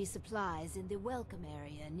should be supplies in the welcome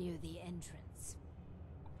area near the entrance.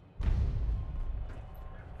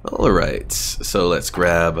 Alright, so let's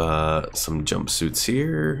grab some jumpsuits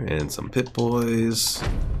here and some Pit Boys.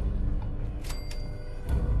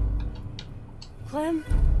 Clem,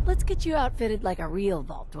 let's get you outfitted like a real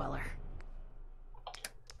vault dweller.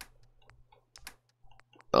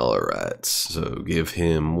 Alright, so give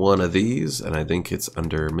him one of these, and I think it's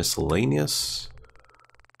under miscellaneous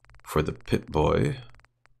for the Pit Boy.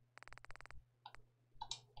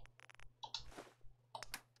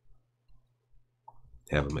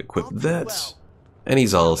 Have him equip that, and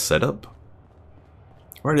he's all set up.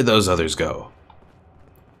 Where did those others go?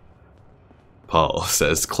 Paul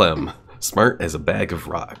says, Clem, smart as a bag of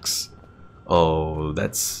rocks. Oh,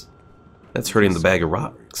 that's hurting the bag of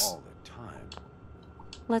rocks.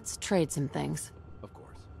 Let's trade some things. Of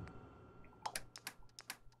course.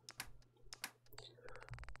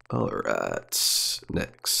 Alright,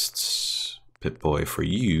 next. Pit Boy for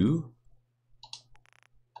you.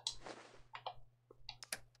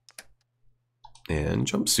 And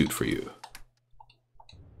jumpsuit for you.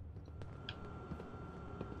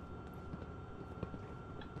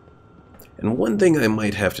 And one thing I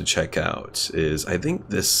might have to check out is I think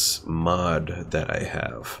this mod that I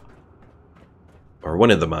have or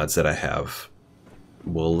one of the mods that I have,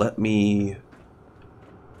 will let me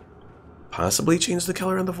possibly change the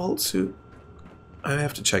color on the vault suit. I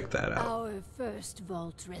have to check that out. Our first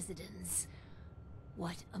vault residence.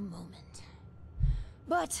 What a moment.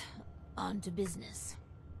 But, on to business.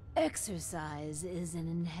 Exercise is an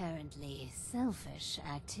inherently selfish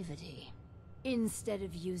activity. Instead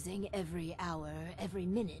of using every hour, every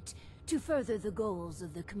minute, to further the goals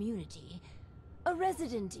of the community, a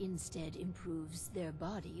resident instead improves their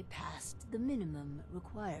body past the minimum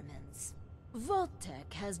requirements.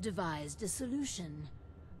 Vault-Tec has devised a solution.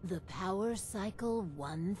 The Power Cycle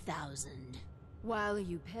 1000. While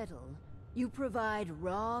you pedal, you provide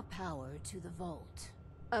raw power to the vault.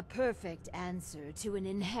 A perfect answer to an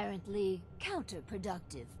inherently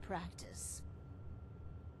counterproductive practice.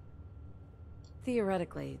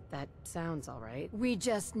 Theoretically, that sounds alright. We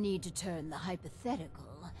just need to turn the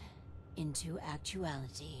hypothetical into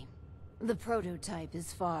actuality. The prototype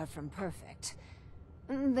is far from perfect.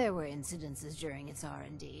 There were incidences during its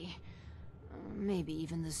R&D. Maybe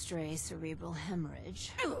even the stray cerebral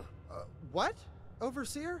hemorrhage. What?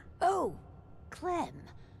 Overseer? Oh, Clem.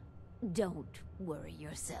 Don't worry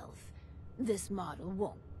yourself. This model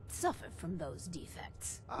won't suffer from those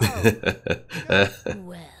defects.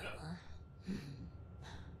 Well,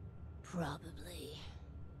 probably.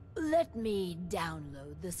 Let me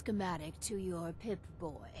download the schematic to your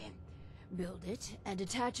Pip-Boy. Build it and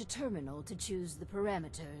attach a terminal to choose the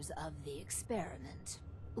parameters of the experiment.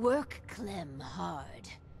 Work Clem hard.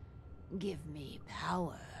 Give me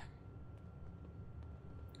power.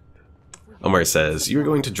 Omar says, "You're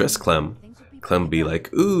going to dress Clem." Clem be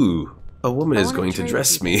like, "Ooh, a woman is going to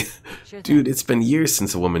dress me." Dude, it's been years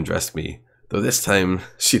since a woman dressed me. Though this time,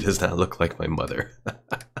 she does not look like my mother.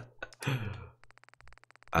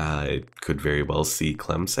 I could very well see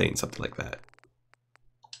Clem saying something like that.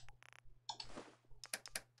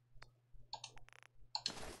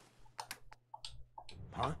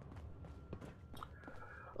 Huh?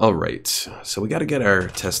 Alright, so we gotta get our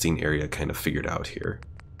testing area kind of figured out here.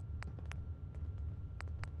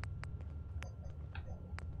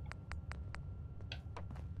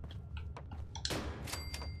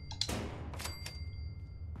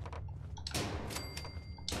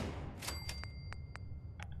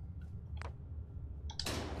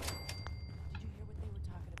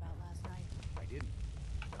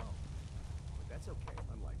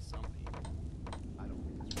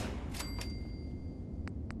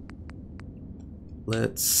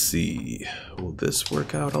 Let's see. Will this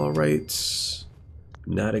work out all right?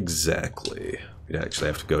 Not exactly. We'd actually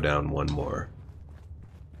have to go down one more.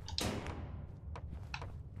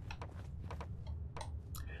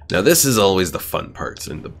 Now this is always the fun part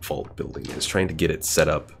in the vault building, is trying to get it set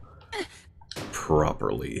up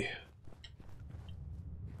properly.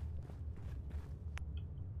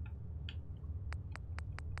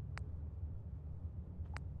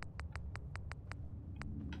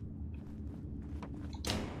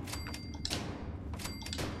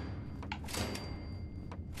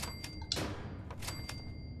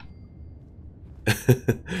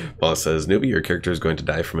 Boss says, "Newbie, your character is going to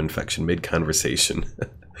die from infection mid-conversation."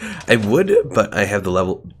 I would, but I have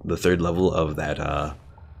the third level of that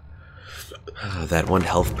that one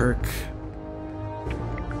health perk,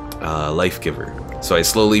 Life Giver. So I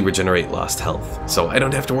slowly regenerate lost health, so I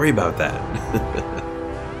don't have to worry about that.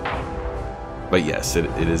 But yes, it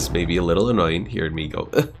is maybe a little annoying hearing me go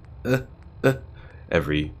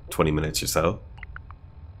every 20 minutes or so.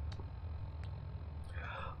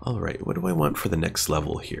 Alright, what do I want for the next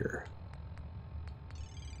level here?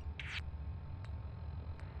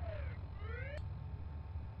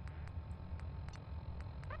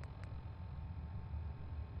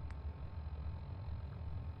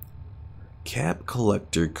 Cap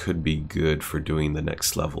Collector could be good for doing the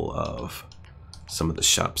next level of some of the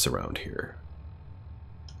shops around here.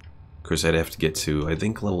 Of course, I'd have to get to, I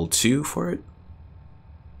think, level 2 for it.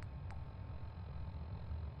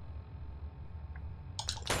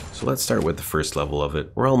 So let's start with the first level of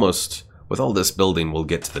it. We're almost, with all this building, we'll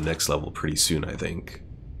get to the next level pretty soon, I think.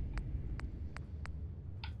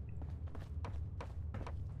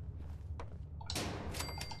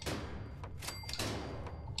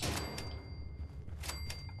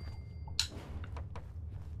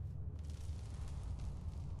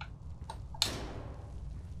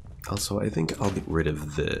 Also, I think I'll get rid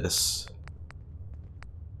of this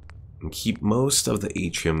and keep most of the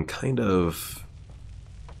atrium kind of...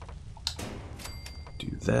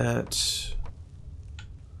 do that.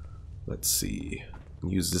 Let's see.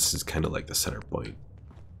 Use this as kind of like the center point.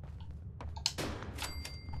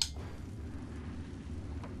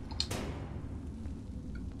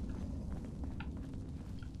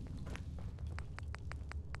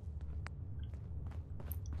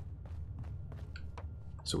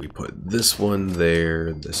 So we put this one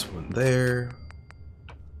there, this one there.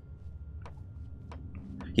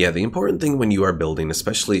 Yeah, the important thing when you are building,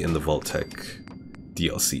 especially in the Vault-Tec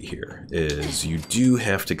DLC here, is you do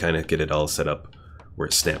have to kind of get it all set up where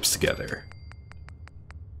it snaps together.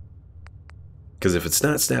 Because if it's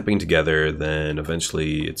not snapping together, then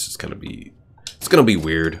eventually it's just gonna be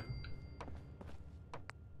weird.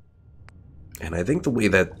 And I think the way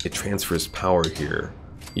that it transfers power here,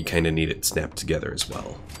 you kind of need it snapped together as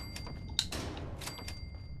well.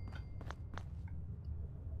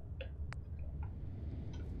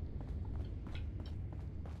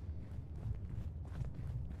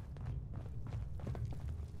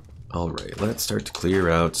 Alright, let's start to clear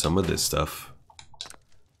out some of this stuff.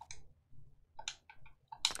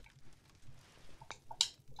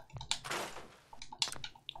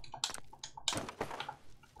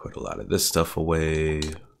 Put a lot of this stuff away.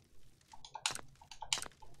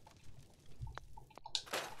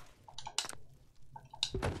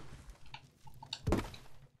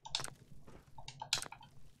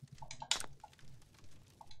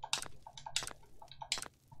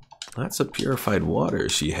 Lots of purified water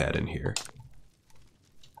she had in here.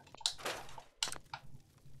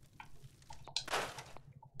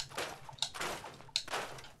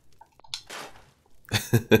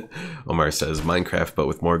 Omar says Minecraft but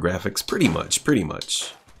with more graphics. Pretty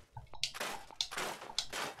much.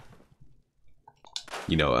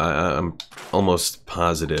 You know, I'm almost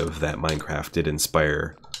positive that Minecraft did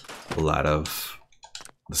inspire a lot of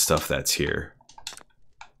the stuff that's here.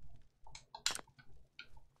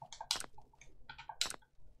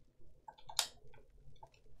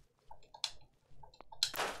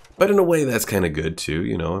 But in a way, that's kind of good too,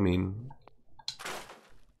 you know, I mean...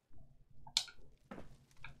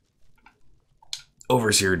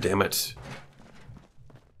 Overseer, damn it.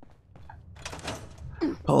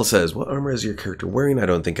 Paul says, what armor is your character wearing? I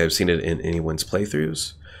don't think I've seen it in anyone's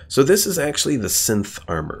playthroughs. So this is actually the synth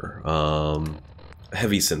armor.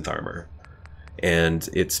 Heavy synth armor. And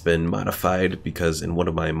it's been modified because in one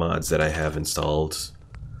of my mods that I have installed,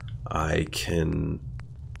 I can...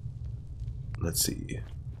 Let's see...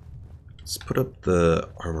 Let's put up the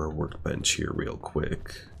armor workbench here real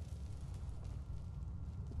quick.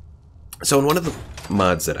 So in one of the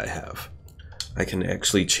mods that I have, I can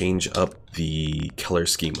actually change up the color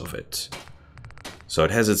scheme of it. So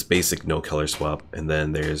it has its basic no color swap, and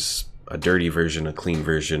then there's a dirty version, a clean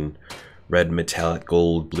version, red, metallic,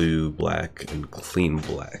 gold, blue, black, and clean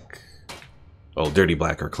black. Oh, dirty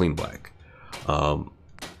black or clean black.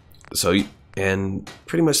 And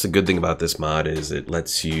pretty much the good thing about this mod is it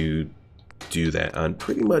lets you do that on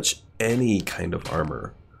pretty much any kind of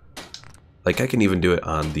armor. Like I can even do it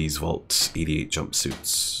on these Vault 88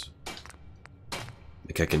 jumpsuits.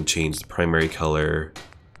 Like I can change the primary color.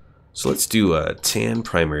 So let's do a tan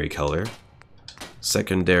primary color.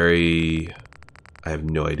 Secondary, I have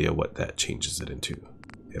no idea what that changes it into.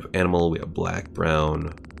 We have animal, we have black,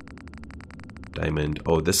 brown, diamond.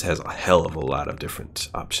 Oh, this has a hell of a lot of different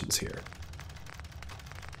options here.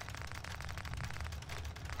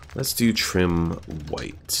 Let's do trim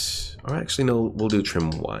white. Or actually, no, we'll do trim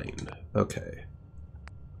wine. Okay.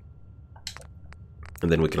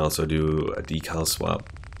 And then we can also do a decal swap.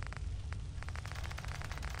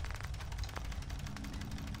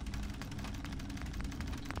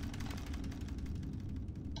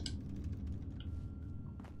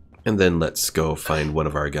 And then let's go find one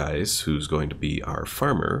of our guys who's going to be our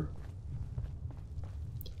farmer.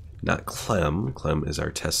 Not Clem. Clem is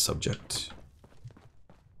our test subject.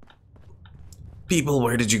 People,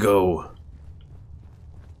 where did you go?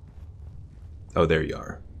 Oh, there you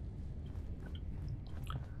are.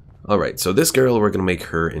 Alright, so this girl, we're going to make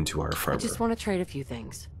her into our farmer. I just want to trade a few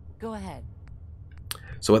things. Go ahead.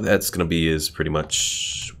 So what that's going to be is pretty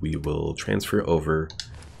much we will transfer over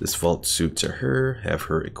this vault suit to her, have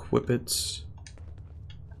her equip it.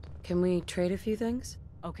 Can we trade a few things?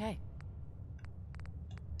 Okay.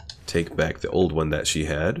 Take back the old one that she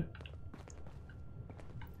had.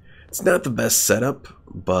 It's not the best setup,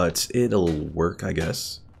 but it'll work, I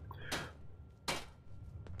guess.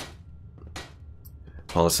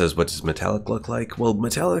 Paula says, what does metallic look like? Well,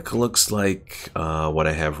 metallic looks like what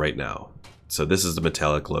I have right now. So this is the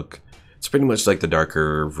metallic look. It's pretty much like the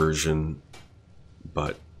darker version,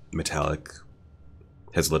 but metallic.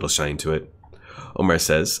 Has a little shine to it. Omar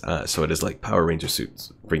says, so it is like Power Ranger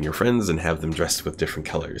suits. Bring your friends and have them dressed with different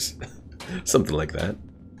colors. Something like that.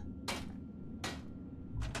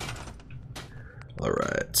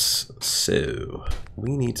 Alright, so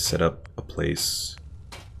we need to set up a place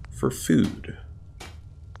for food.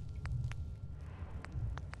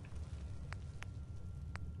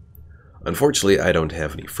 Unfortunately, I don't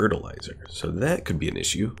have any fertilizer, so that could be an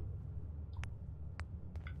issue.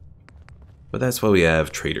 But that's what we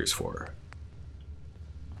have traders for.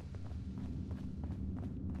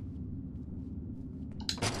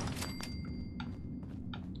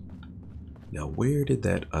 Now, where did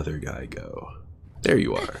that other guy go? There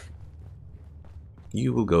you are.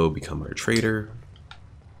 You will go become our trader.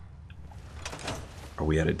 Are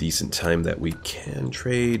we at a decent time that we can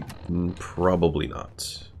trade? Probably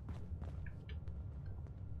not.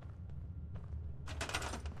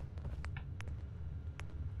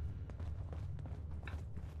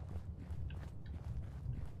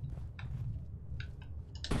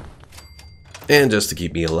 And just to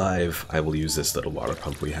keep me alive, I will use this little water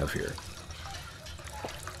pump we have here.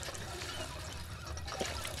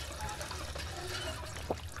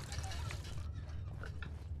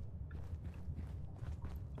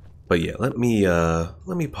 But yeah, let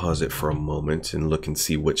me pause it for a moment and look and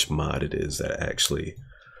see which mod it is that actually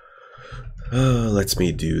lets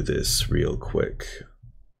me do this real quick.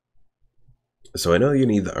 So I know you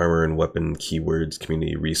need the armor and weapon keywords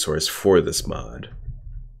community resource for this mod.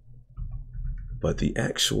 But the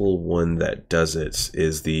actual one that does it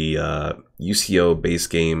is the UCO Base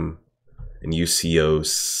Game and UCO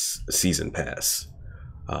Season Pass.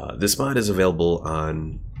 This mod is available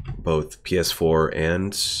on both PS4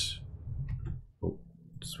 and... Oh,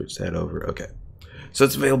 switch that over. Okay. So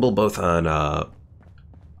it's available both on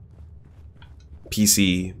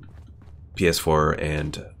PC, PS4,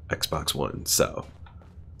 and Xbox One. So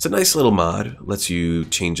it's a nice little mod. Lets you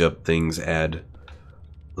change up things, add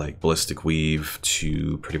like ballistic weave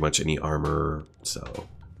to pretty much any armor. So,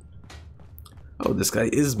 oh, this guy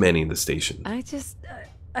is manning the station. I just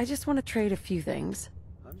want to trade a few things.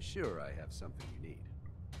 I'm sure I have something you need.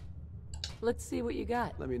 Let's see what you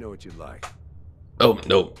got. Let me know what you'd like. Oh,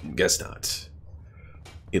 no, guess not.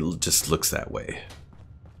 It just looks that way.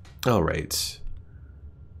 Alright.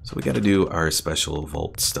 So we gotta do our special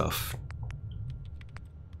vault stuff.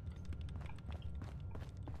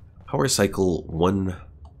 Power cycle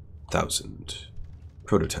 1000.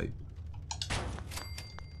 Prototype.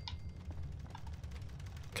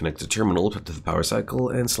 Connect the terminal to the power cycle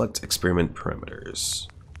and select experiment parameters.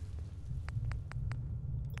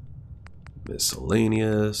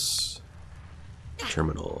 Miscellaneous.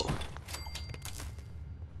 Terminal.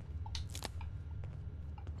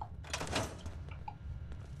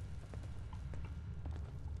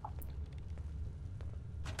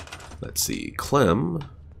 Let's see, Clem.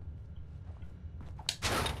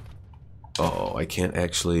 Oh, I can't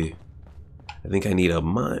actually. I think I need a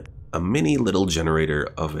mini little generator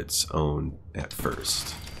of its own at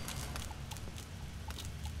first.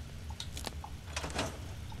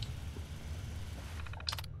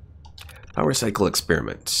 Power cycle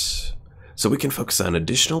experiment. So we can focus on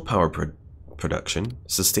additional power production,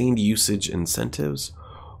 sustained usage incentives,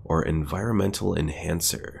 or environmental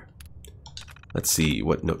enhancer. Let's see,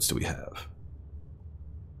 what notes do we have?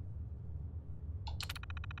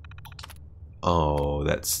 Oh,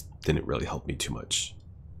 that didn't really help me too much.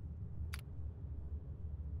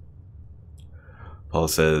 Paul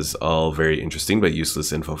says, all very interesting but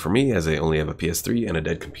useless info for me as I only have a PS3 and a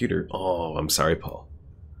dead computer. Oh, I'm sorry, Paul.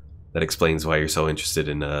 That explains why you're so interested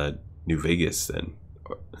in New Vegas then.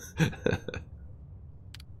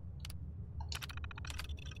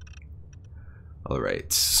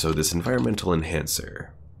 Alright, so this environmental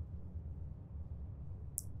enhancer.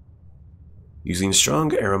 Using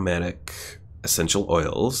strong aromatic essential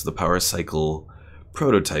oils, the power cycle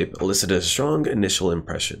prototype elicited a strong initial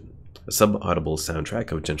impression. A sub-audible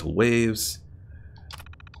soundtrack of gentle waves.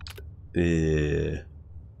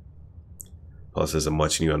 Paul says, I'm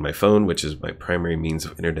watching you on my phone, which is my primary means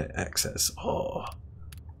of internet access. Oh.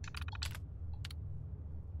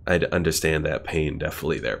 I'd understand that pain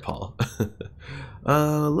definitely there, Paul.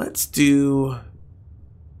 Let's do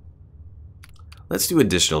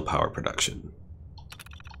additional power production.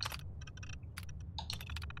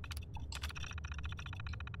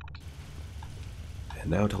 And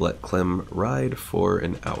now to let Clem ride for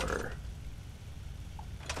an hour.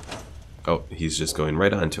 Oh, he's just going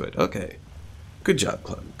right onto it. Okay. Good job,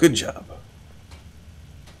 Clem. Good job.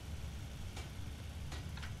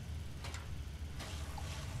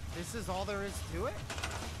 This is all there is to it?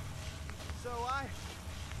 So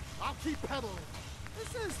I'll keep pedaling.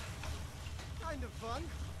 This is kind of fun.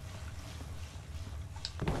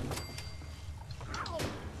 Ow!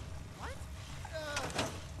 What?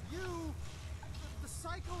 The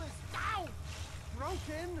cycle is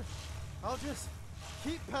broken. I'll just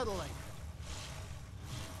keep pedaling.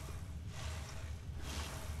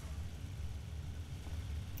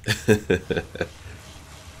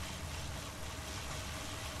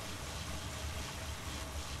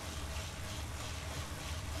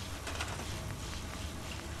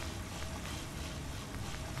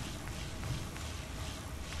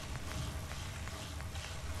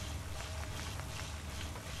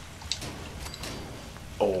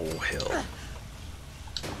 Oh, hell.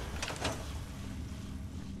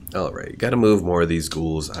 Alright, gotta move more of these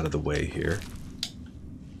ghouls out of the way here.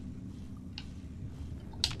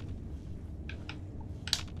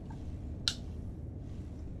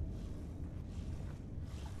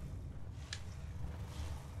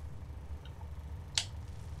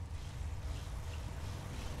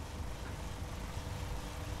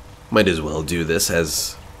 Might as well do this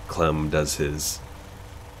as Clem does his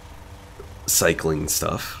cycling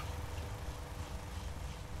stuff.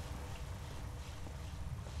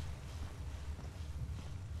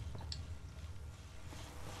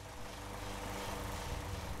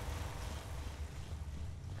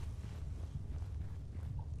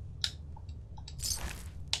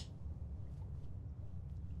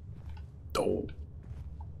 Oh.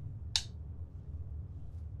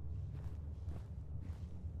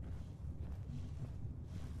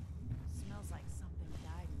 Smells like something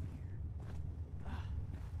died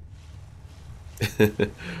in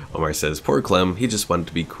here. Omar says, poor Clem, he just wanted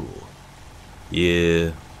to be cool.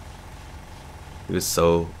 Yeah. He was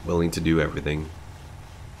so willing to do everything.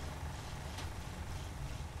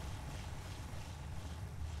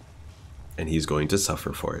 And he's going to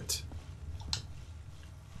suffer for it.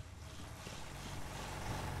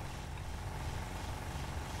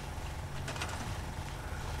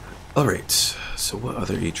 Alright, so what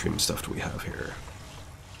other atrium stuff do we have here?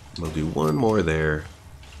 We'll do one more there,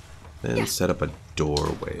 then set up a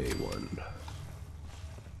doorway one.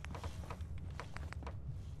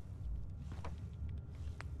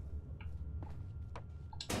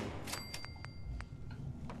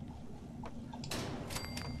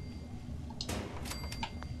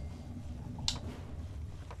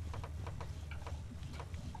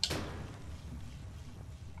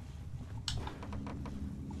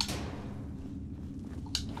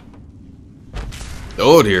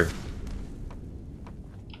 Oh dear.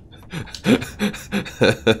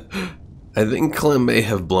 I think Clem may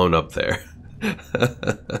have blown up there.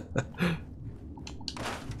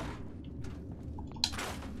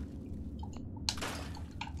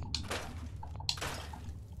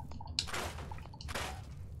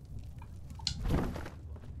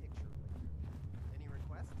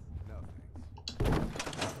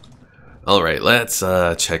 Alright, let's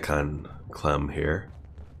check on Clem here.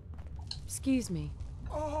 Excuse me.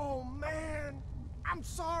 Oh, man! I'm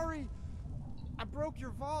sorry! I broke your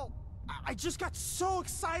vault. I just got so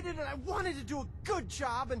excited and I wanted to do a good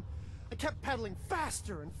job and I kept pedaling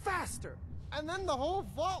faster and faster. And then the whole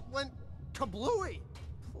vault went kablooey.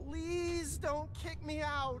 Please don't kick me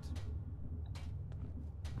out.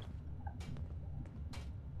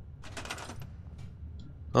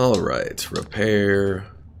 Alright, repair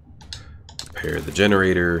the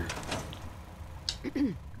generator.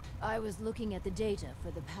 I was looking at the data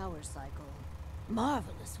for the power cycle.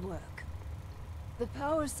 Marvelous work. The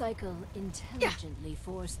power cycle intelligently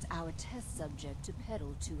forced our test subject to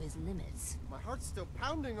pedal to his limits. My heart's still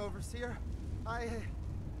pounding, Overseer.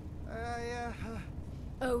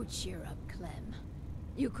 Oh, cheer up, Clem.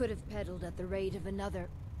 You could have pedaled at the rate of another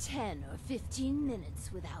 10 or 15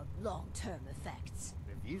 minutes without long-term effects.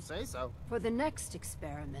 If you say so. For the next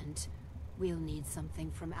experiment, we'll need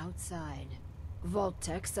something from outside.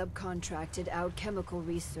 Vault-Tec subcontracted out chemical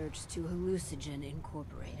research to Hallucinogen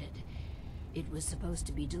Incorporated. It was supposed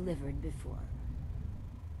to be delivered before.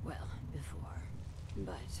 Well, before.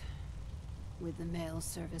 But with the mail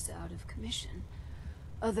service out of commission,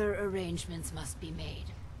 other arrangements must be made.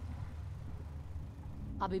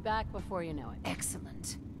 I'll be back before you know it.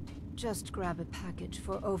 Excellent. Just grab a package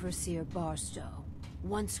for Overseer Barstow.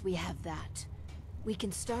 Once we have that, we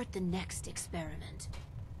can start the next experiment.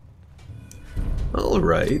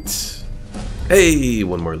 Alright. Hey,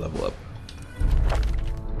 one more level up.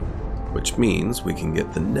 Which means we can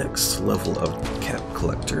get the next level of Cap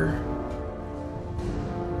Collector.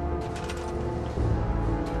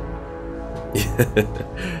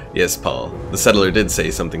 Yes, Paul. The settler did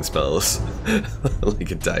say something spells.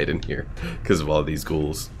 Like it died in here because of all these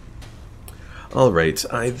ghouls. Alright,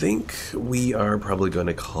 I think we are probably going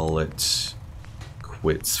to call it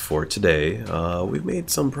quits for today. We've made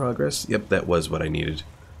some progress. Yep, that was what I needed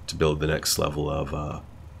to build the next level of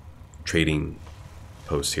trading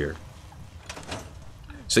post here.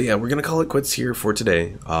 So yeah, we're going to call it quits here for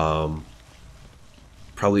today.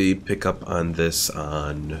 Probably pick up on this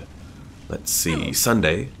on, let's see,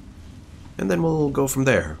 Sunday. And then we'll go from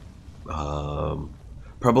there.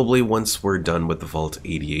 Probably once we're done with the Vault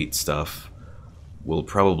 88 stuff, we'll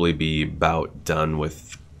probably be about done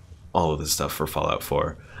with all of the stuff for Fallout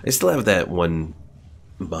 4. I still have that one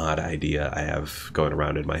mod idea I have going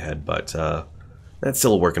around in my head, but That's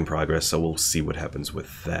still a work in progress, so we'll see what happens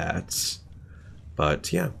with that.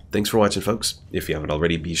 But yeah, thanks for watching, folks. If you haven't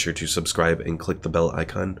already, be sure to subscribe and click the bell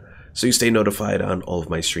icon so you stay notified on all of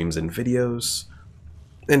my streams and videos.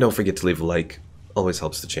 And don't forget to leave a like, always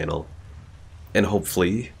helps the channel. And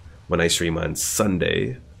hopefully, when I stream on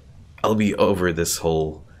Sunday, I'll be over this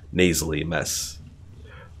whole nasally mess.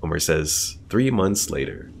 Homer says, 3 months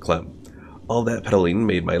later. Clem, all that pedaling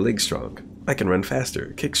made my legs strong. I can run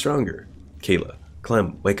faster, kick stronger. Kayla,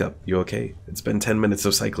 Clem, wake up, you okay? It's been 10 minutes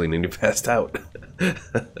of cycling and you passed out.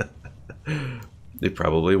 It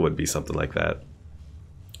probably would be something like that.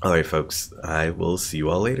 Alright folks, I will see you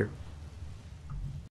all later.